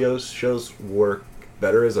most HBO shows work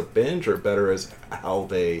better as a binge or better as how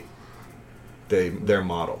their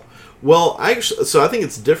model? Well, I think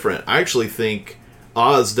it's different. I actually think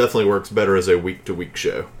Oz definitely works better as a week-to-week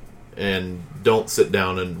show. And don't sit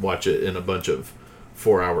down and watch it in a bunch of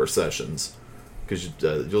 4-hour sessions. Because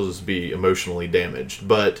you'll just be emotionally damaged.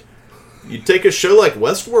 But you take a show like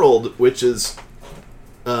Westworld, which is...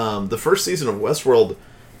 the first season of Westworld,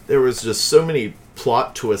 there was just so many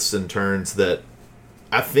plot twists and turns that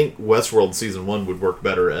I think Westworld Season 1 would work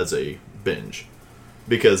better as a binge.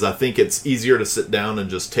 Because I think it's easier to sit down and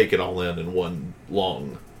just take it all in one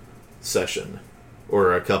long session.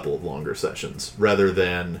 Or a couple of longer sessions. Rather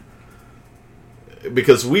than...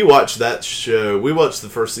 Because we watched that show... We watched the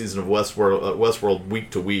first season of Westworld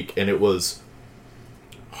week to week, and it was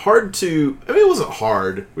hard to... I mean, it wasn't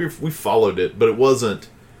hard. We followed it, but it wasn't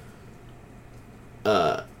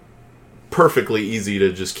perfectly easy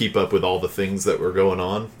to just keep up with all the things that were going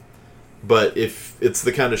on. But if it's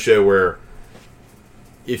the kind of show where...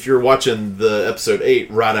 If you're watching the episode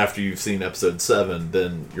 8 right after you've seen episode 7,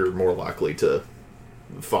 then you're more likely to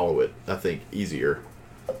follow it, I think, easier.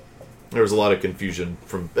 There was a lot of confusion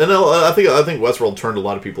and I think Westworld turned a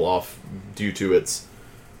lot of people off due to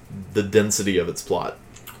the density of its plot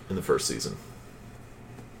in the first season.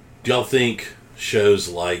 Do y'all think shows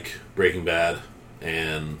like Breaking Bad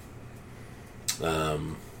and oh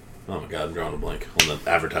my god, I'm drawing a blank on the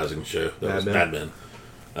advertising show that was Mad Men,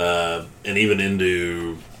 and even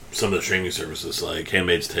into some of the streaming services like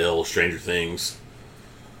Handmaid's Tale, Stranger Things,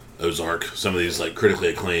 Ozark, some of these like critically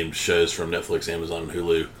acclaimed shows from Netflix, Amazon, and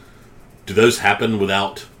Hulu, do those happen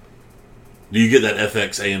without... Do you get that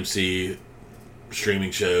FX AMC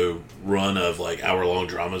streaming show run of like hour-long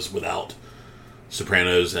dramas without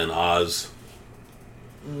Sopranos and Oz?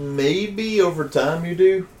 Maybe over time you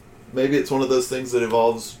do. Maybe it's one of those things that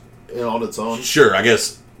evolves on its own. Sure, I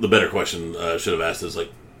guess the better question I should have asked is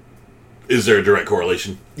like, is there a direct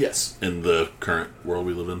correlation? Yes. In the current world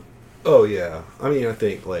we live in? Oh, yeah. I mean, I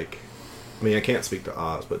think, like... I mean, I can't speak to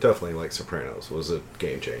Oz, but definitely, like, Sopranos was a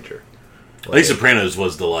game changer. I think Sopranos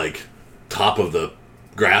was the, like, top of the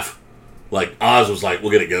graph. Like, Oz was like, we'll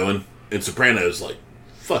get it going. And Sopranos, like,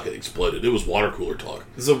 fuck, it exploded. It was water cooler talk.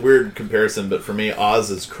 This is a weird comparison, but for me, Oz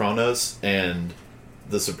is Kronos, and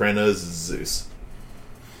The Sopranos is Zeus.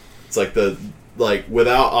 It's like,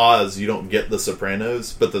 without Oz, you don't get The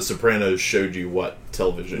Sopranos, but The Sopranos showed you what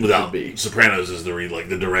television should be. Sopranos is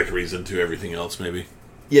the direct reason to everything else, maybe.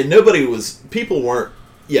 Yeah, people weren't,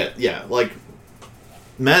 like,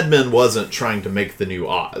 Mad Men wasn't trying to make the new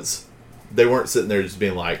Oz. They weren't sitting there just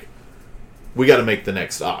being like, we got to make the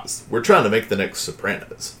next Oz. We're trying to make the next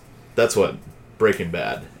Sopranos. That's what Breaking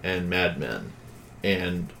Bad and Mad Men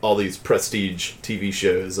and all these prestige TV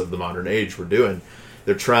shows of the modern age were doing.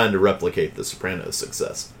 They're trying to replicate the Sopranos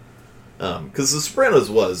success. Because The Sopranos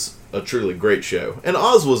was a truly great show. And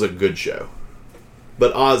Oz was a good show.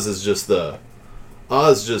 But Oz just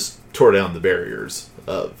tore down the barriers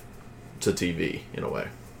to TV, in a way.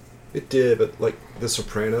 It did, but, like, The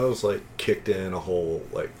Sopranos, like, kicked in a whole,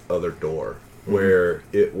 like, other door. Where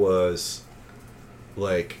it was,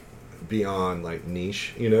 like, beyond, like,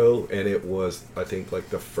 niche, you know? And it was, I think, like,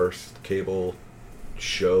 the first cable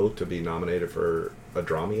show to be nominated for a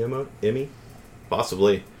drama Emmy.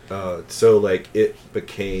 Possibly. So, like, it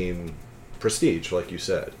became prestige, like you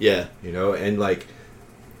said. Yeah. You know, and, like,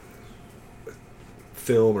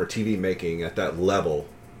 film or TV making at that level,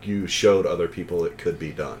 you showed other people it could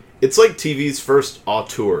be done. It's like TV's first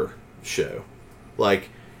auteur show. Like,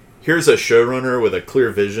 here's a showrunner with a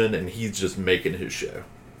clear vision, and he's just making his show.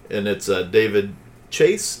 And it's David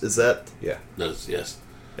Chase, is that? Yeah. Yes.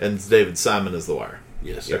 And it's David Simon is The Wire.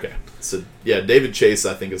 Yes. Okay. So, yeah, David Chase,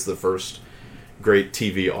 I think, is the first great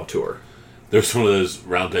TV auteur. There's one of those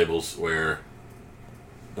roundtables where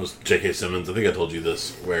it was J.K. Simmons, I think I told you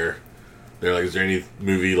this, where they're like, is there any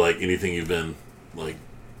movie, like, anything you've been, like,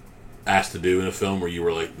 asked to do in a film where you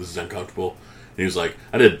were like, this is uncomfortable? And he was like,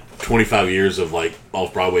 I did 25 years of, like,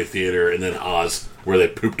 off-Broadway theater and then Oz, where they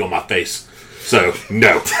pooped on my face. So,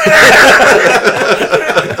 no.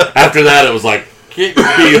 After that, it was like, can't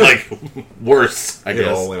be, like, worse, I guess. It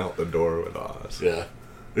all went out the door with Oz. Yeah.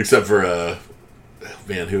 Except for,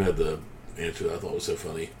 man, who had the answer that I thought was so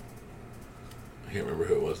funny? I can't remember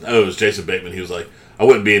who it was. Oh, it was Jason Bateman. He was like, I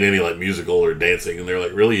wouldn't be in any like musical or dancing. And they were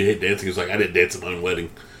like, really, you hate dancing? He was like, I didn't dance at my own wedding.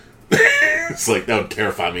 It's like, that would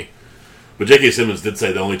terrify me. But J.K. Simmons did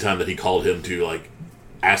say the only time that he called him to like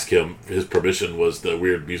ask him for his permission was the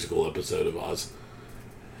weird musical episode of Oz.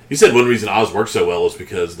 He said one reason Oz worked so well is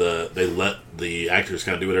because they let the actors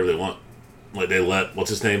kind of do whatever they want. Like they let, what's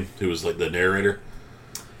his name, who was like the narrator?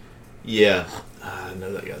 Yeah, I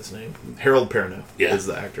know that guy's name. Harold Perrineau is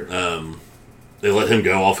the actor. They let him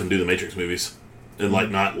go off and do the Matrix movies and like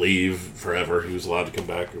not leave forever. He was allowed to come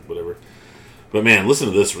back or whatever. But man, listen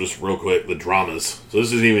to this just real quick. The dramas. So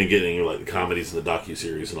this isn't even getting into like the comedies and the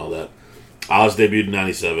docuseries and all that. Oz debuted in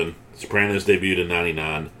 97. Sopranos debuted in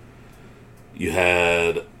 99. You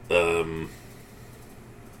had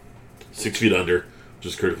 6 Feet Under, which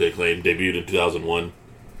is critically acclaimed, debuted in 2001.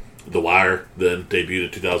 The Wire then debuted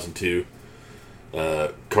in 2002.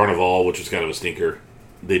 Carnival, which was kind of a stinker,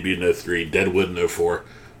 debuted in 03. Deadwood in 04.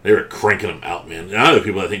 They were cranking them out, man. And I know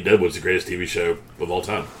people that think Deadwood's the greatest TV show of all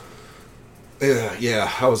time.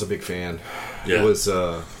 Yeah, I was a big fan. Yeah. It was,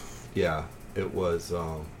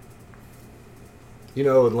 you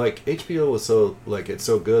know, and like HBO was so, like, it's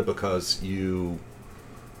so good because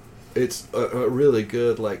it's a really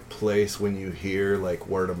good, like, place when you hear, like,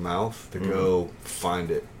 word of mouth to go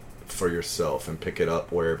find it for yourself and pick it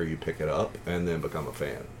up wherever you pick it up and then become a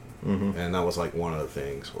fan. And that was, like, one of the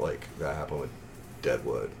things, like, that happened with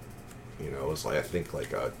Deadwood. You know, it was like, I think,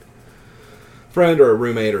 like, a friend or a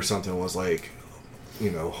roommate or something was like, you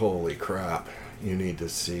know, holy crap, you need to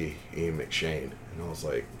see Ian McShane. And I was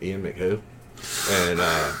like, Ian McWho? And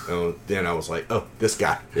then I was like, oh, this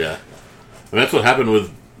guy. Yeah. And that's what happened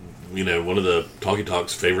with, you know, one of the Talkie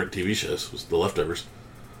Talk's favorite TV shows was The Leftovers.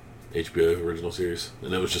 HBO original series.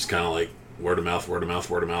 And it was just kind of like word of mouth, word of mouth,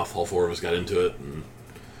 word of mouth. All four of us got into it and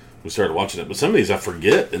we started watching it. But some of these I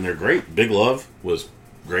forget and they're great. Big Love was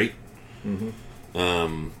great.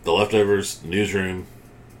 The Leftovers, Newsroom,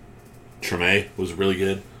 Treme was really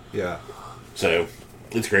good. Yeah. So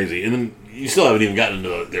it's crazy. And then you still haven't even gotten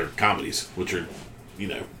into their comedies, which are, you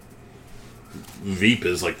know, Veep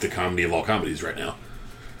is like the comedy of all comedies right now.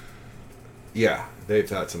 Yeah, they've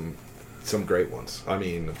had some great ones. I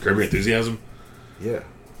mean, Curb Your Enthusiasm, yeah,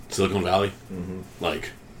 Silicon Valley, like,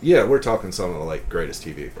 yeah, we're talking some of the like greatest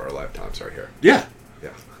TV of our lifetimes right here. yeah.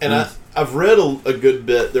 And I've read a good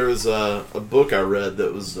bit. There was a book I read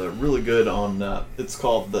that was really good on. It's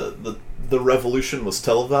called the Revolution Was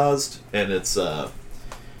Televised, and it's a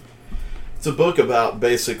book about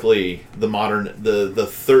basically the modern the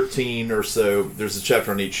 13 or so. There's a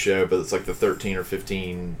chapter on each show, but it's like the 13 or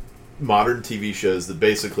 15 modern TV shows that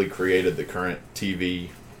basically created the current TV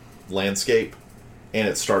landscape. And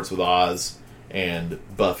it starts with Oz and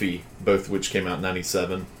Buffy, both which came out in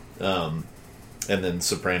 97. And then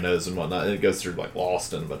Sopranos and whatnot. And it goes through like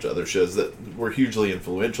Lost and a bunch of other shows that were hugely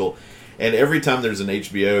influential. And every time there's an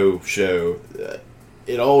HBO show,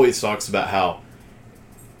 it always talks about how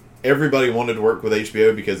everybody wanted to work with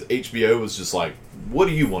HBO because HBO was just like, what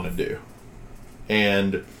do you want to do?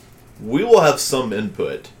 And we will have some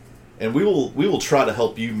input, and we will try to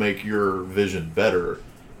help you make your vision better,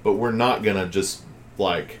 but we're not going to just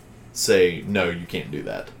like say, no, you can't do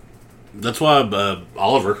that. That's why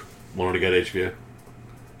Oliver wanted to go to HBO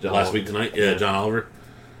last week tonight. Yeah, John Oliver.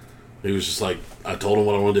 He was just like, I told him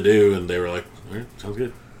what I wanted to do, and they were like, all right, sounds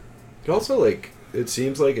good. Also, like, it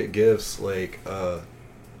seems like it gives, like,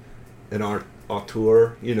 an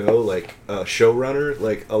auteur, you know, like, a showrunner,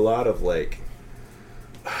 like, a lot of, like,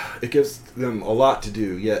 it gives them a lot to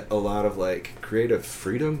do, yet a lot of, like, creative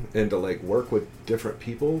freedom and to, like, work with different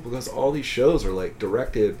people, because all these shows are, like,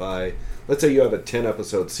 directed by, let's say you have a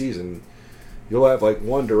 10-episode season, you'll have, like,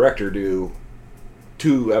 one director do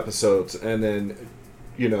 2 episodes, and then,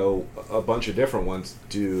 you know, a bunch of different ones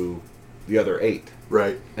do the other 8.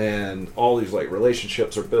 Right. And all these, like,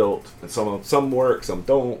 relationships are built, and some work, some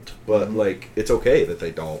don't, but, like, it's okay that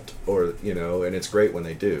they don't, or, you know, and it's great when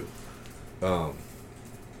they do.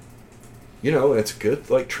 You know, it's a good,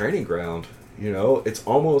 like, training ground, you know? It's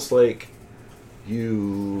almost like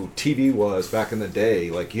TV was back in the day,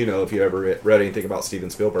 like, you know, if you ever read anything about Steven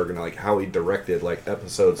Spielberg and, like, how he directed, like,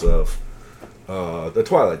 episodes of The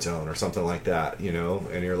Twilight Zone or something like that, you know?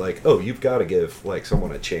 And you're like, oh, you've got to give, like,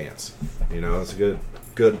 someone a chance. You know, it's a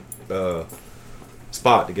good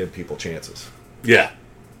spot to give people chances. Yeah.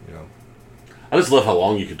 You know? I just love how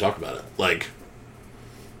long you can talk about it. Like,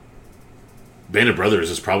 Band of Brothers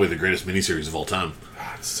is probably the greatest miniseries of all time.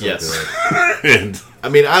 It's so Yes. good. And I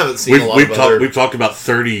mean, I haven't seen a lot of other... we've talked about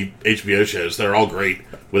 30 HBO shows that are all great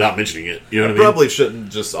without mentioning it. You know what I mean? Probably shouldn't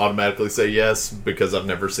just automatically say yes because I've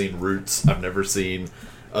never seen Roots. I've never seen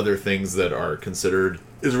other things that are considered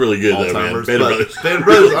It's really good, though, man. all-timers. Band of But Brothers. Band of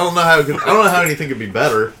Brothers, I don't know how anything could be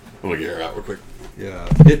better. I'm going to get her out real quick. Yeah.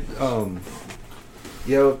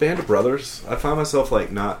 With Band of Brothers, I find myself,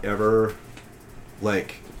 like, not ever,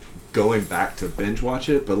 like, going back to binge watch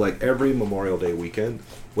it, but, like, every Memorial Day weekend,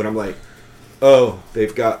 when I'm like, oh,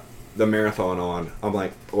 they've got the marathon on, I'm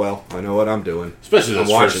like, well, I know what I'm doing. Especially I'm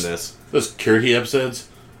those watching this. Those Kirky episodes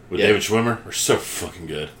with Yeah. David Schwimmer are so fucking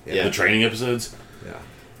good. Yeah. The training episodes. Yeah.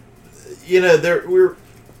 You know, we're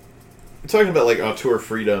talking about like auteur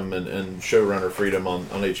freedom and showrunner freedom on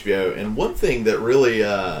HBO, and one thing that really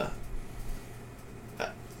I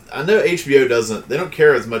know HBO they don't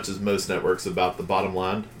care as much as most networks about the bottom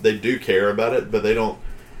line. They do care about it, but they don't,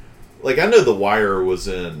 like, I know The Wire was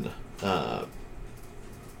in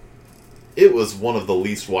it was one of the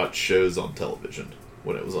least watched shows on television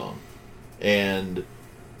when it was on, and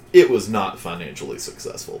it was not financially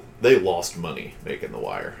successful. They lost money making The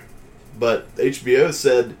Wire. But HBO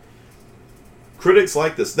said critics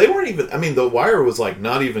like this. They weren't even, I mean, The Wire was like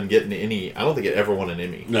not even getting any, I don't think it ever won an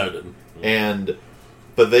Emmy. No, it didn't.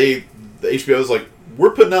 But the HBO was like,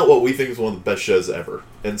 we're putting out what we think is one of the best shows ever.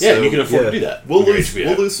 And Yeah, so you can afford to do that. we'll when you're lose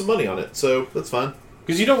HBO. some money on it. So that's fine.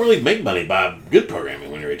 Because you don't really make money by good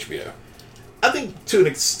programming when you're HBO. I think to an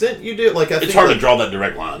extent you do. Like, I think It's hard like, to draw that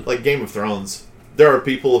direct line. like Game of Thrones. There are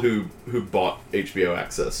people who bought HBO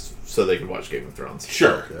access so they could watch Game of Thrones.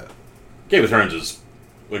 Sure. Yeah. Game of Thrones is,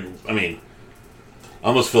 like, I mean, I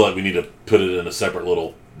almost feel like we need to put it in a separate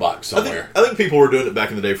little box somewhere. I think people were doing it back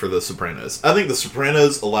in the day for The Sopranos. I think The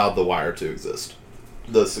Sopranos allowed The Wire to exist.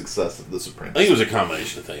 The success of The Sopranos. I think it was a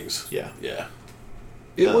combination of things. Yeah. Yeah.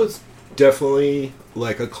 It was definitely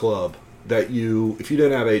like a club that if you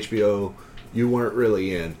didn't have HBO, you weren't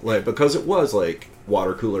really in. Like, because it was like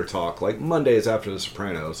water cooler talk, like Mondays after The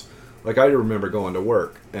Sopranos. Like, I remember going to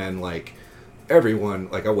work and like everyone,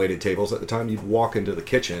 like, I waited tables at the time, you'd walk into the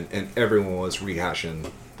kitchen and everyone was rehashing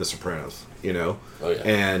The Sopranos, you know? Oh, yeah.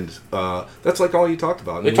 And that's like all you talked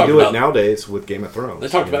about. And They we talked do it about- nowadays with Game of Thrones. They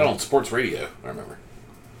talked you about know? it on sports radio, I remember.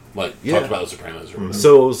 Like, Yeah. talked about The Sopranos or whatever.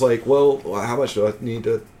 So it was like, well, how much do I need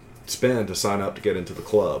to spend to sign up to get into the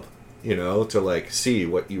club? You know, to like see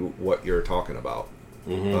what you're talking about.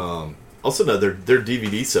 Mm-hmm. Also, no, their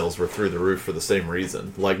DVD sales were through the roof for the same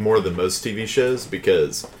reason. Like, more than most TV shows,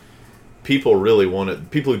 because people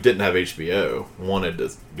who didn't have HBO wanted to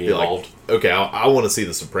Be be like, involved. okay, I want to see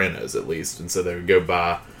The Sopranos at least. And so they would go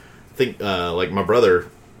buy, I think, like my brother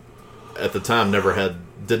at the time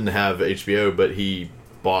didn't have HBO, but he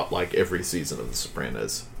bought like every season of The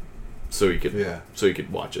Sopranos so he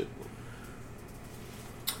could watch it.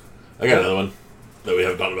 I got another one that we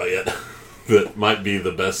haven't talked about yet that might be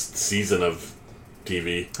the best season of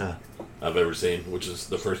TV I've ever seen, which is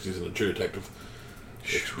the first season of True Detective.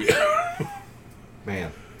 HBO.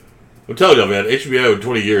 Man. I'm telling you, man, HBO in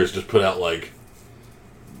 20 years just put out like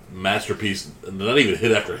masterpiece, not even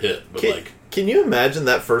hit after hit, but Can you imagine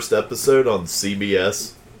that first episode on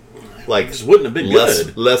CBS? Like, this wouldn't have been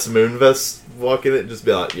good. Les Moonves walking it, just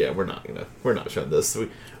be like, yeah, we're not showing this. We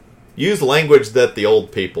use language that the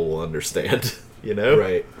old people will understand. You know,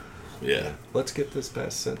 Right. Yeah. Let's get this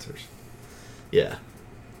past censors. Yeah.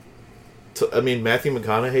 I mean, Matthew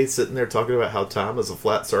McConaughey sitting there talking about how time is a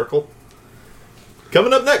flat circle.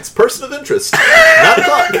 Coming up next, person of interest. 9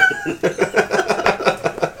 o'clock.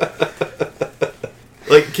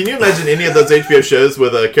 Like, can you imagine any of those HBO shows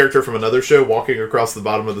with a character from another show walking across the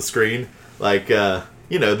bottom of the screen? Like, the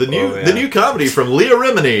new comedy from Leah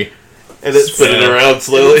Remini. And it's Spinning around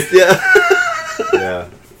slowly. Yeah. Yeah.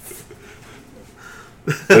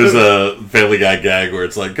 There's a Family Guy gag where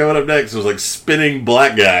it's like, coming up next, it was like spinning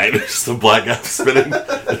black guy. And it's just a black guy spinning.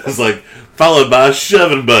 It's like, followed by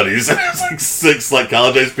shoving buddies. It's like 6 like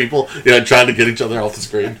college age people, trying to get each other off the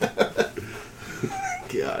screen.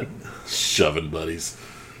 God. Shoving buddies.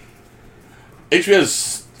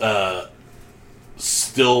 HBO's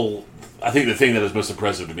still, I think the thing that is most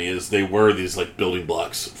impressive to me is they were these like building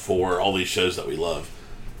blocks for all these shows that we love.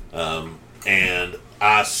 And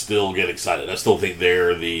I still get excited. I still think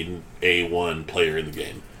they're the A1 player in the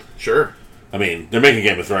game. Sure. I mean, they're making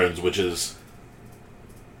Game of Thrones, which is,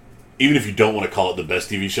 even if you don't want to call it the best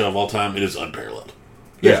TV show of all time, it is unparalleled.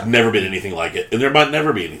 There's Yeah. never been anything like it, and there might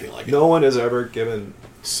never be anything like it. No one has ever given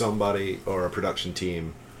somebody or a production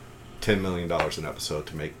team $10 million an episode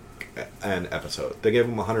to make an episode. They gave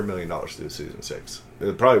them $100 million to do season 6.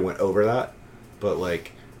 It probably went over that, but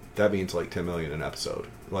like that means like $10 million an episode.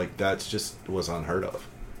 Like that's just was unheard of.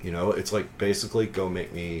 You know, it's like basically go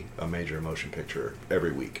make me a major motion picture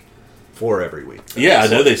every week. For every week. Yeah, I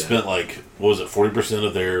know they spent like, what was it, 40%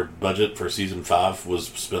 of their budget for season 5 was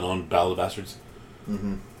spent on Battle of the Bastards?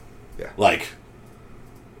 Mm-hmm. Yeah. Like,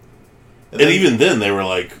 And and then- even then they were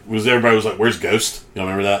like, everybody was like, "Where's Ghost?" You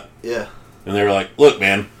remember that? Yeah. And they were like, "Look,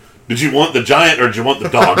 man, did you want the giant or did you want the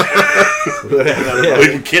dog? Yeah.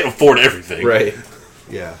 We can't afford everything." Right.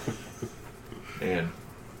 Yeah. And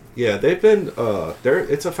Yeah, they've been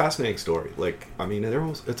it's a fascinating story. Like, I mean,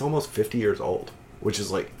 it's almost 50 years old, which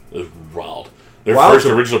is like, It was wild. Their Wild first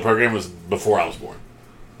to- original program was before I was born,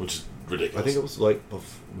 which is ridiculous. I think it was like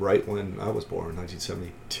right when I was born,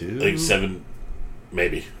 1972. I think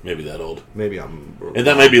maybe that old. Maybe I'm. And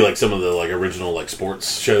that may be like some of the like original like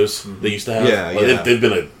sports shows they used to have. Yeah, Like, yeah.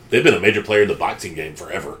 They've been a major player in the boxing game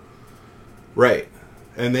forever. Right,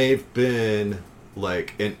 and they've been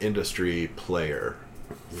like an industry player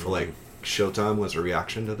for like Showtime was a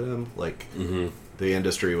reaction to them. Like the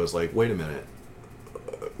industry was like, wait a minute,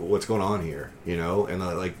 what's going on here? You know, and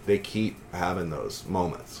like they keep having those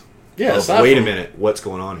moments. Yeah. Of, wait a minute, what's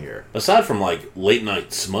going on here? Aside from like late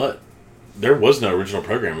night smut, there was no original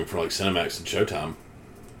programming for like Cinemax and Showtime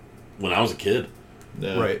when I was a kid.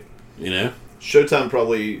 no. Right. You know? Showtime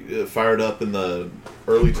probably fired up in the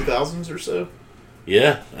early 2000s or so.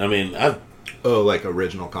 Yeah. I mean, Oh, like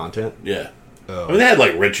original content. yeah. Oh. I mean, they had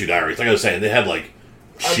like Red Shoe Diaries. Like I was saying, they had like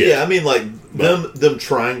shit. Yeah, I mean, like them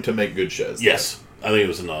trying to make good shows. Yes. I think it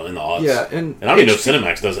was in the odds. Yeah, and I don't even know if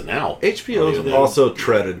Cinemax does it now. HBO's I don't even know. also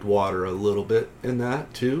treaded water a little bit in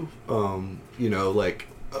that too. You know, like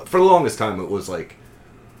for the longest time, it was like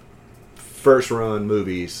first run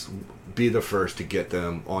movies. Be the first to get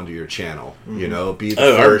them onto your channel. You know, be the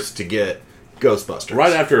first to get Ghostbusters.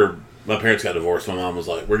 Right after my parents got divorced, my mom was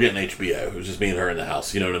like, "We're getting HBO." It was just me and her in the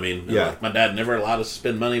house. You know what I mean? And Yeah. like, my dad never allowed us to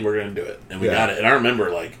spend money. We're going to do it, and we Yeah. got it. And I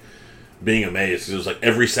remember like being amazed because it was like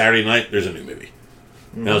every Saturday night there's a new movie,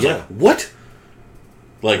 and I was Yeah. like, "What?"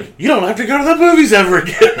 Like, you don't have to go to the movies ever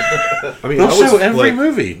again. I mean, They'll that show was every like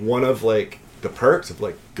movie. one of like the perks of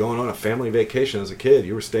like going on a family vacation as a kid.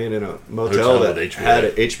 You were staying in a motel Hotel that with HBO. had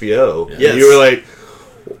an HBO. Yeah. And Yes. you were like,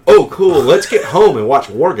 "Oh, cool! Let's get home and watch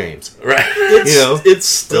War Games." Right? It's, You know, it's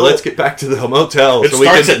So still let's get back to the motel. It so we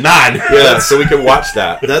starts can, at 9. yeah, so we can watch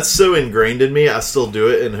that. That's so ingrained in me. I still do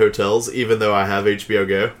it in hotels, even though I have HBO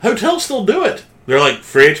Go, Hotels still do it. They're like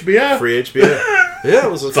free HBO. free HBO. Yeah,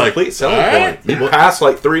 it was a like, complete selling alright. point. You passed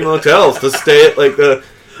like 3 motels to stay at like the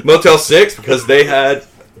Motel 6 because they had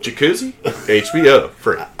jacuzzi, HBO,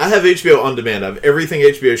 free. I have HBO on demand. I have everything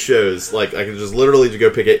HBO shows. Like I can just literally just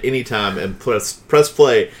go pick it anytime and press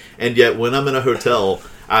play. And yet, when I'm in a hotel,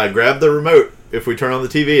 I grab the remote. If we turn on the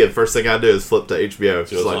TV, the first thing I do is flip to HBO.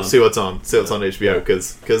 Just like see what's on HBO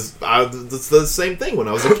because it's the same thing when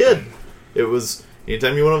I was a kid. It was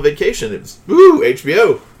anytime you went on vacation, it was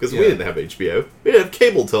HBO because we Yeah. didn't have HBO. We didn't have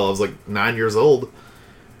cable till I was like 9 years old.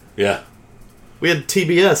 Yeah. We had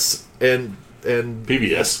TBS and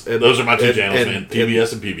PBS. And- Those are my two and- channels, and- man.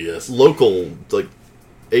 TBS and PBS. local, like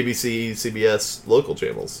ABC, CBS local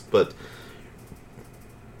channels. But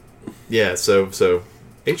yeah, so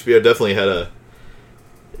HBO definitely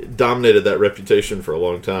dominated that reputation for a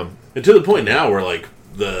long time. And to the point now where, like,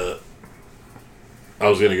 I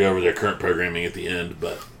was going to go over their current programming at the end,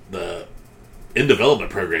 but the in development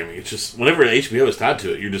programming, it's just, whenever HBO is tied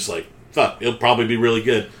to it, you're just like, fuck, it'll probably be really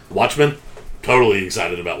good. Watchmen, totally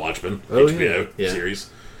excited about Watchmen, Oh, HBO yeah. series.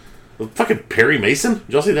 Well, fucking Perry Mason, did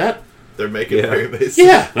y'all see that? They're making Yeah. Perry Mason.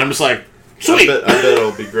 Yeah. And I'm just like, I sweet. bet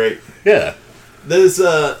it'll be great. Yeah. There's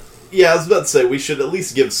yeah, I was about to say we should at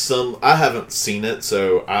least give some. I haven't seen it,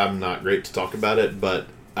 so I'm not great to talk about it, but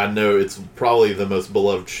I know it's probably the most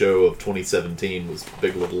beloved show of 2017 was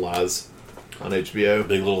Big Little Lies on HBO.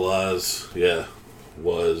 Big Little Lies, yeah,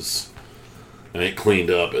 and it cleaned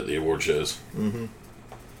up at the award shows. Mm-hmm.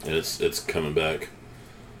 And it's coming back.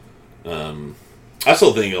 I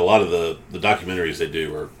still think a lot of the documentaries they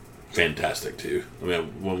do are fantastic, too. I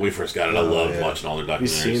mean, when we first got it, I loved watching all their documentaries. Have you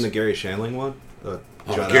seen the Gary Shandling one?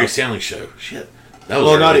 Gary Stanley show? Shit. That was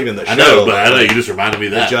Well, not early. even the I know, show, but I know like, you just reminded me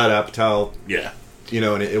of The that. Judd Apatow, Yeah. you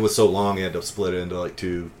know, and it was so long, he had to split it into like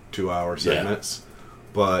two-hour segments.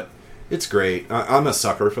 But it's great. I'm a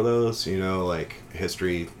sucker for those, you know, like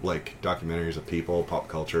history, like documentaries of people, pop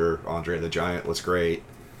culture. Andre the Giant was great.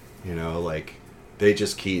 You know, like they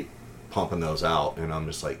just keep pumping those out, and I'm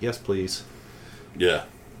just like, yes, please. Yeah.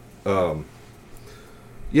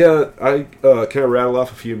 Yeah, I can I rattle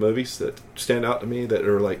off a few movies that stand out to me that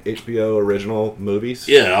are like HBO original movies.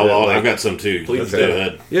 Yeah, that, I've like, got some, too. Please Okay. go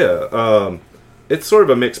ahead. Yeah, it's sort of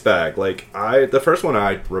a mixed bag. Like the first one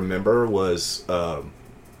I remember was the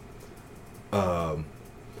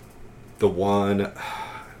one.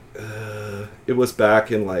 It was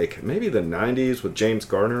back in like maybe the '90s with James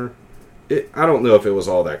Garner I don't know if it was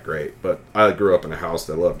all that great, but I grew up in a house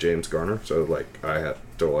that loved James Garner, so like I had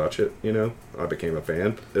to watch it. I became a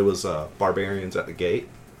fan. It was Barbarians at the Gate,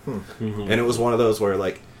 and it was one of those where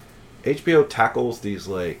like HBO tackles these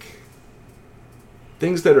like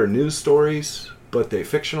things that are news stories, but they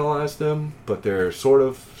fictionalize them, but they're sort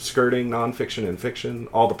of skirting nonfiction and fiction.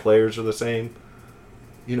 All the players are the same.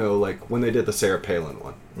 Like when they did the Sarah Palin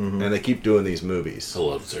one, and they keep doing these movies. I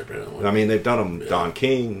love the Sarah Palin one. I mean, they've done them. Don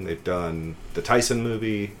King. They've done the Tyson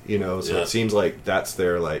movie. So it seems like that's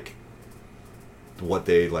their like what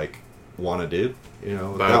they like want to do.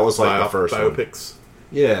 That was like the first biopics. One.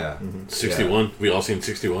 Yeah, 61. Yeah. We all seen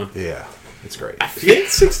 61. Yeah, it's great. I think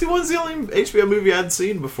 61 is the only HBO movie I'd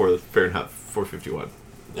seen before Fahrenheit 451.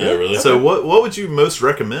 Yeah, really. So what would you most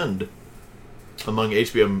recommend among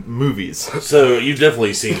HBO movies? So you've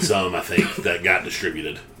definitely seen some, I think, that got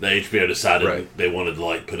distributed. The HBO decided they wanted to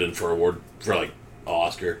like put in for award for like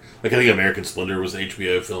Oscar. Like I think American Splendor was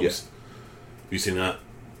HBO films. Yeah. Have you seen that?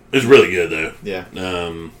 It was really good though. Yeah.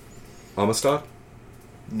 Amistad?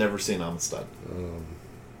 Never seen Amistad.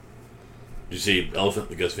 Did you see Elephant,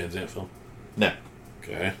 the Gus Van Sant film? No.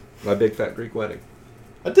 Okay. My Big Fat Greek Wedding.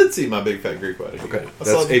 I did see My Big Fat Greek Wedding. Okay. I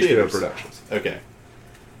saw That's it in HBO theaters. Productions. Okay.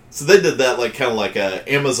 So they did that like kind of like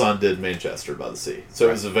Amazon did Manchester by the Sea. So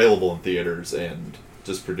it was available in theaters and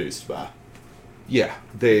just produced by. Yeah,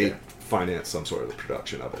 they financed some sort of the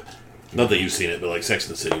production of it. Not that you've seen it, but like Sex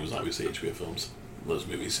and the City was obviously HBO films. Those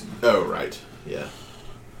movies. Oh right, yeah.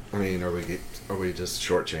 I mean, are we just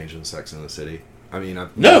shortchanging Sex in the City? I mean,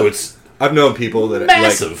 I've known people that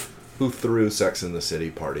massive. Like, who threw Sex in the City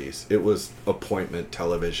parties. It was appointment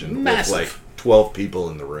television Massive. with like 12 people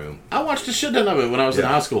in the room. I watched a shit ton of it when I was in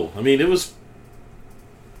high school. I mean, it was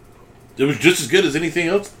just as good as anything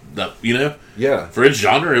else. Yeah. For its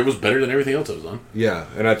genre, it was better than everything else I was on. Yeah,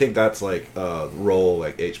 and I think that's like a role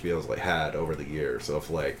like HBO's like had over the years of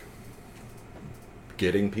like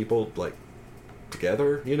getting people like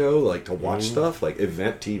together, like to watch stuff, like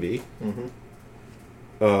event TV.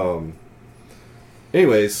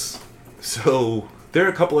 Anyways, so there are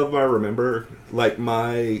a couple of them I remember. Like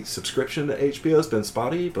my subscription to HBO has been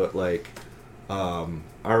spotty, but like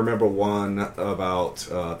I remember one about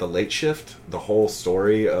the Late Shift, the whole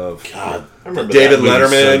story of God, I remember David that. Letterman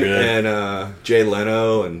So good. and Jay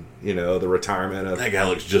Leno, and the retirement of That guy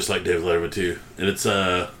looks just like David Letterman too. And it's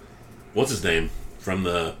what's his name from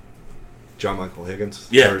the John Michael Higgins,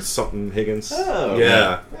 Yeah. or something Higgins. Oh,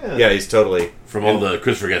 yeah, he's totally from all the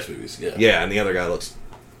Christopher Guest movies. Yeah, yeah, and the other guy looks.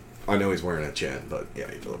 I know he's wearing a chin, but yeah,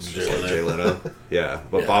 he looks just Jay like Jay Leno. Yeah,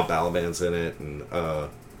 but Yeah. Bob Balaban's in it, and it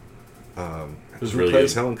was who really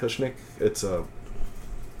plays good. Helen Kushnick? It's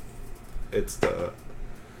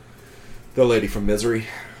the lady from Misery.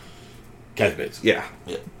 Kathy Bates. Yeah.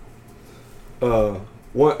 Yeah. A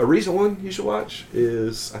recent one you should watch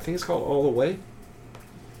is, I think it's called All the Way.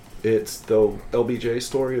 It's the LBJ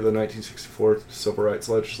story of the 1964 civil rights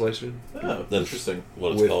legislation. Oh, That's interesting.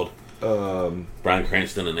 what it's With- called. Bryan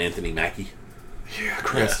Cranston and Anthony Mackie. Yeah,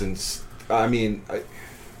 Cranston's. I mean,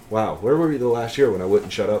 wow, where were we the last year when I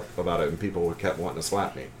wouldn't shut up about it and people kept wanting to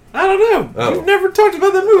slap me? I don't know. Oh. You've never talked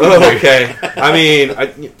about that movie. Oh, okay. I mean,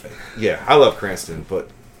 I love Cranston, but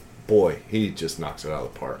boy, he just knocks it out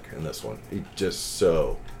of the park in this one. He's just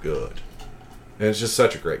so good, and it's just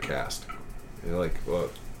such a great cast.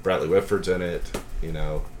 Bradley Whitford's in it.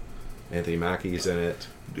 Anthony Mackie's in it.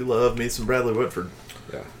 I do love me some Bradley Whitford.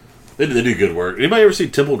 Yeah. They do good work. Anybody ever see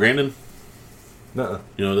Temple Grandin? Nuh-uh.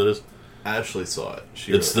 You know what that is? I actually saw it.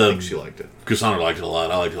 I think she liked it. Cassandra liked it a lot.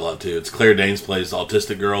 I liked it a lot too. It's Claire Danes plays the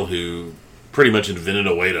autistic girl who pretty much invented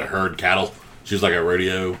a way to herd cattle. She was like a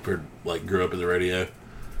rodeo, like grew up in the rodeo,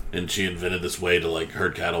 and she invented this way to like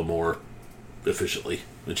herd cattle more efficiently.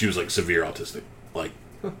 And she was like severe autistic. Like,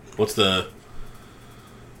 what's the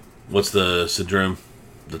syndrome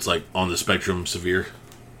that's like on the spectrum severe?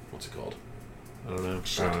 What's it called? I don't know.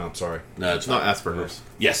 I don't know. I'm sorry. No, It's not Asperger's.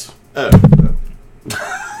 Yes. Oh.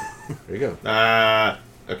 There you go.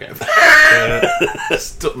 Okay.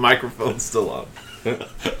 Microphone's still on.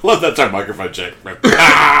 Love that's our microphone check.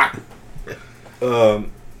 I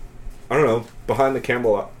don't know. Behind the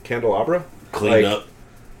candelabra, Cleaned up.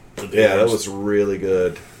 Yeah, that was really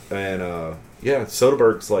good. And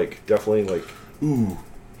Soderbergh's like definitely like, ooh,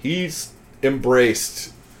 he's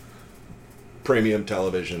embraced premium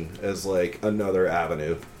television as like another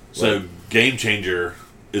avenue. So Like, Game Changer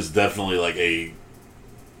is definitely like a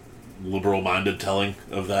liberal-minded telling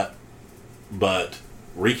of that. But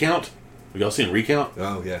Recount, have y'all seen Recount?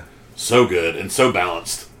 oh yeah, So good and so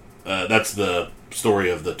balanced. That's the story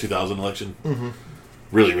of the 2000 election. Mm-hmm.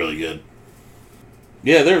 Really, really good.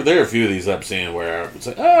 Yeah, there are a few of these I've seen where it's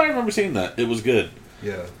like, oh, I remember seeing that. It was good.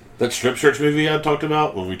 Yeah. That Strip Search movie I talked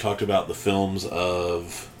about when we talked about the films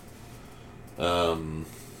of, Sidney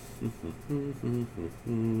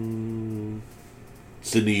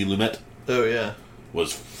Lumet Oh yeah.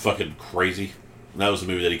 was fucking crazy. And that was the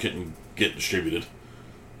movie that he couldn't get distributed,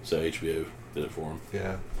 so HBO did it for him.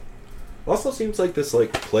 Yeah. Also seems like this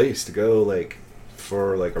like place to go like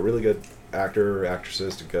for like a really good actor or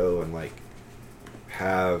actresses to go and like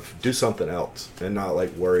do something else and not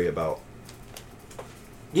like worry about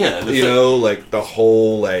like the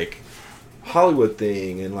whole like Hollywood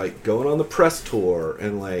thing and like going on the press tour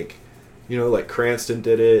and like like Cranston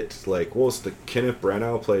did it, like what was the Kenneth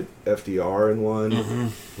Branagh played FDR in one. Mm-hmm.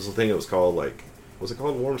 What was the thing it was called, like was it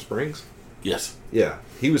called Warm Springs? Yes. Yeah,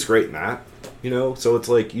 he was great in that. So it's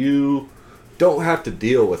like you don't have to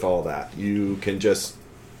deal with all that. You can just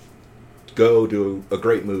go do a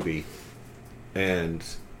great movie and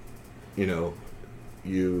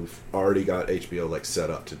you've already got HBO like set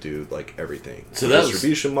up to do like everything. So the that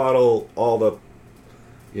distribution model, all the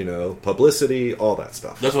publicity, all that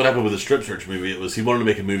stuff. That's what happened with the Strip Search movie. It was he wanted to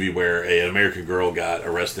make a movie where an American girl got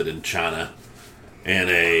arrested in China and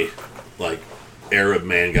a like Arab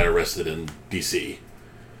man got arrested in DC,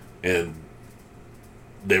 and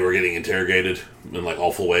they were getting interrogated in like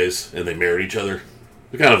awful ways, and they married each other.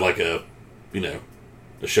 They're kind of like a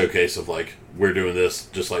showcase of like we're doing this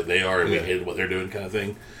just like they are, and we hated what they're doing kind of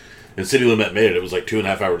thing. And Sidney Lumet made it. It was like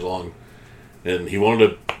 2.5 hours long, and he wanted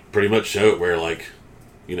to pretty much show it where like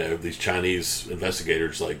these Chinese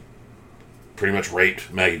investigators like pretty much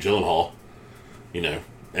raped Maggie Gyllenhaal,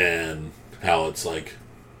 and how it's like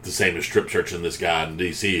the same as strip searching this guy in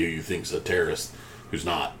DC who you think's a terrorist who's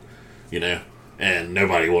not, and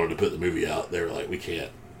nobody wanted to put the movie out. They were like, we can't,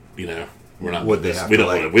 we're not. Would they we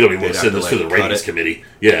don't even want to send this to the ratings committee.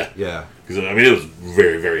 Yeah, yeah. Because it was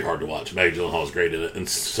very, very hard to watch. Maggie Gyllenhaal was great in it, and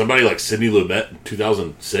somebody like Sidney Lumet in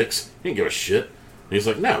 2006, he didn't give a shit. And he's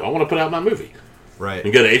like, no, I want to put out my movie. Right.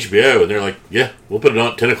 And go to HBO, and they're like, yeah, we'll put it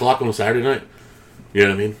on at 10 o'clock on a Saturday night. You know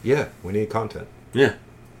what I mean? Yeah, we need content. Yeah.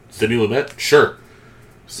 Sidney Lumet, sure.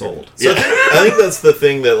 Sold. So I think that's the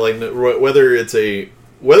thing that like whether it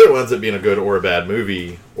winds up being a good or a bad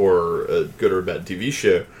movie or a good or a bad TV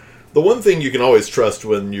show, the one thing you can always trust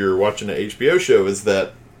when you're watching an HBO show is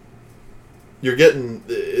that you're getting.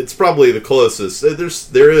 It's probably the closest.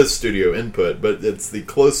 There is studio input, but it's the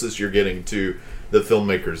closest you're getting to the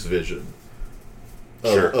filmmaker's vision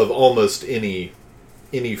of almost any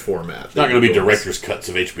format. It's not going to be director's cuts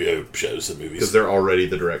of HBO shows and movies because they're already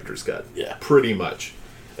the director's cut. Yeah, pretty much.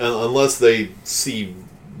 Unless they see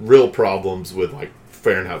real problems with like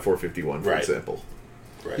Fahrenheit 451, for example.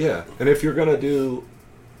 Right. Yeah, and if you're gonna do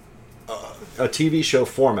a TV show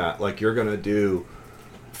format, like you're gonna do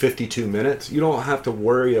 52 minutes, you don't have to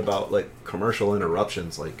worry about like commercial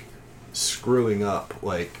interruptions, like screwing up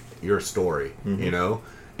like your story,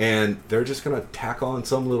 And they're just gonna tack on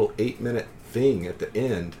some little 8-minute thing at the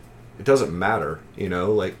end. It doesn't matter,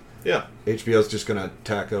 Like HBO's just gonna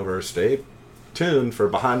tack over stay tuned for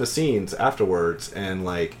behind the scenes afterwards, and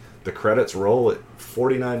like the credits roll at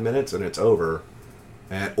 49 minutes and it's over,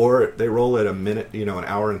 or they roll at a minute, an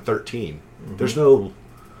hour and 13. Mm-hmm. There's no,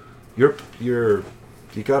 you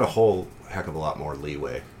got a whole heck of a lot more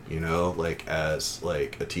leeway, like as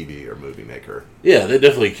like a TV or movie maker. Yeah, they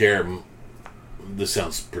definitely care. This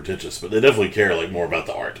sounds pretentious, but they definitely care like more about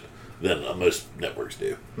the art than most networks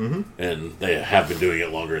do, and they have been doing it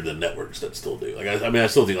longer than networks that still do. Like I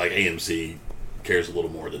still think like AMC cares a little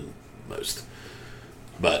more than most,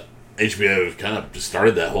 but HBO kind of just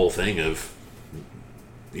started that whole thing of,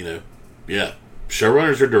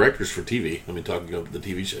 showrunners are directors for TV. I mean, talking about the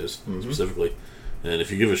TV shows specifically, and if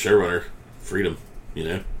you give a showrunner freedom,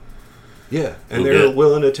 yeah, and they're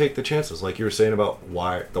willing to take the chances, like you were saying about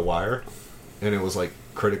The Wire, and it was like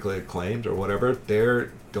critically acclaimed or whatever. They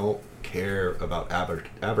don't care about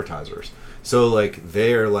advertisers, so like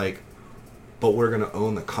they're like, but we're gonna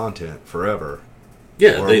own the content forever.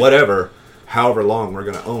 Yeah, or whatever, however long we're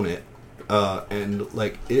going to own it, and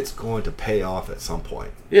like it's going to pay off at some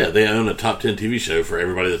point. Yeah, they own a top 10 TV show for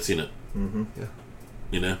everybody that's seen it. Mm-hmm.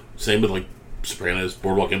 Yeah, same with like Sopranos,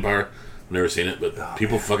 Boardwalk Empire. I've never seen it, but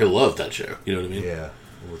people fucking love that show. You know what I mean? Yeah,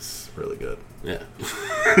 well, it's really good. Yeah.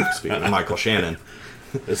 Speaking of Michael Shannon,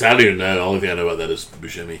 I don't even know. The only thing I know about that is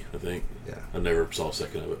Buscemi, I think. Yeah, I never saw a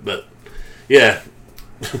second of it, but yeah.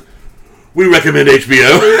 We recommend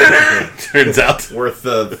HBO. Turns out worth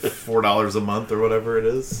 $4 a month or whatever it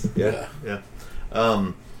is. Yeah.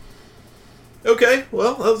 Okay,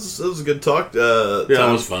 well that was a good talk. That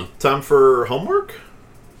was fun. Time for homework.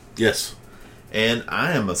 Yes, and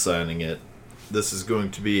I am assigning it this is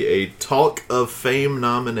going to be a Talk of Fame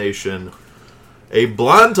nomination. A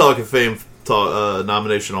blind Talk of Fame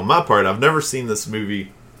nomination on my part. I've never seen this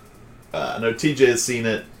movie. I know TJ has seen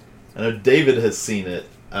it. I know David has seen it.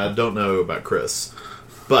 I don't know about Chris.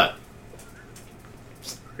 But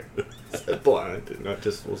blind, and I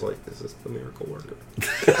just was like, "This is the miracle worker."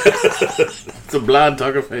 It's a blind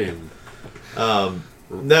Talk of Fame.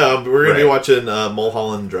 no, we're going to be watching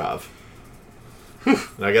Mulholland Drive. And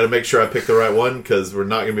I got to make sure I pick the right one because we're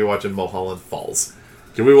not going to be watching Mulholland Falls.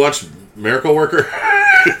 Can we watch Miracle Worker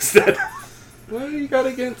instead? What do you got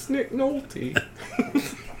against Nick Nolte?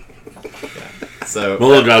 So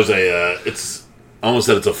Mulholland Drive's it's I almost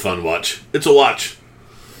said it's a fun watch. It's a watch.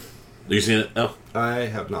 Have you seen it? Oh, I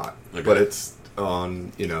have not, okay. but it's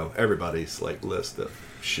on everybody's list of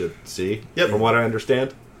should see. Yep. From what I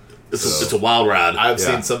understand, it's a wild ride. I've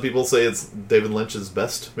seen some people say it's David Lynch's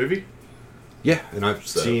best movie. Yeah, and I've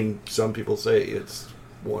seen some people say it's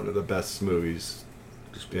one of the best movies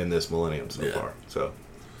in this millennium so far. So,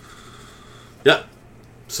 yeah.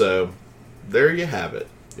 So, there you have it.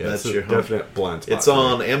 Yeah, that's it's your a definite blind spot. It's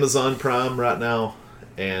on Amazon Prime right now,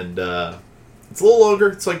 and it's a little longer.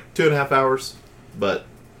 It's like 2.5 hours, but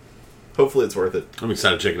hopefully it's worth it. I'm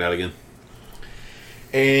excited to check it out again.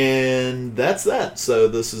 And that's that. So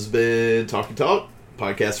this has been Talkie Talk,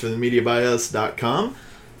 podcast from themediabyus.com.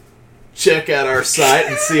 Check out our site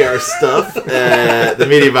and see our stuff at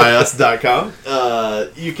themediabyus.com.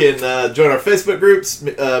 You can join our Facebook groups,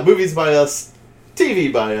 Movies by Us,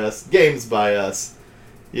 TV by Us, Games by Us.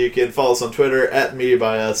 You can follow us on Twitter at Media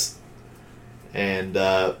by Us. And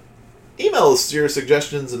email us your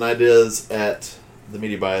suggestions and ideas at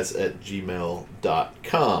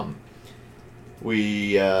themediabias@gmail.com.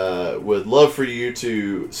 We would love for you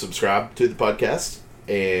to subscribe to the podcast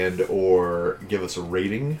and or give us a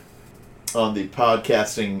rating on the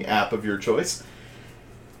podcasting app of your choice.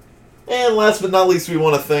 And last but not least, we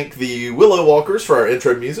want to thank the Willow Walkers for our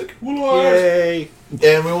intro music. Yay!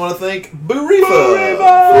 And we want to thank Burifa for the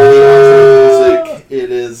outro music. It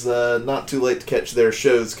is not too late to catch their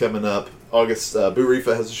shows coming up.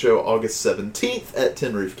 Burifa has a show August 17th at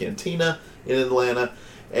Tin Roof Cantina in Atlanta.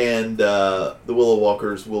 And the Willow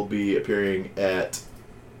Walkers will be appearing at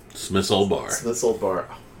Smith's Old Bar. Smith's Old Bar.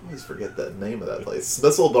 I always forget the name of that place.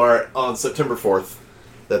 Smith's Old Bar on September 4th.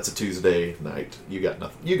 That's a Tuesday night. You got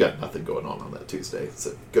nothing. You got nothing going on that Tuesday.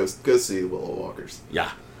 So go see the Willow Walkers.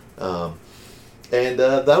 Yeah. And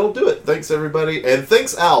that'll do it. Thanks everybody, and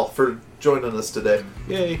thanks Al for joining us today.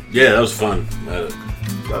 Yay! Yeah, that was fun.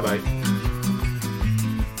 Bye bye.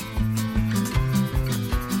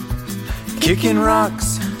 Kicking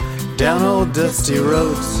rocks down old dusty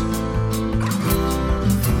roads,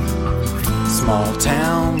 small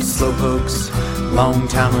town slowpokes, long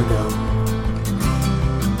time ago.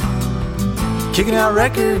 Kicking out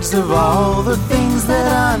records of all the things that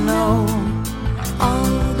I know.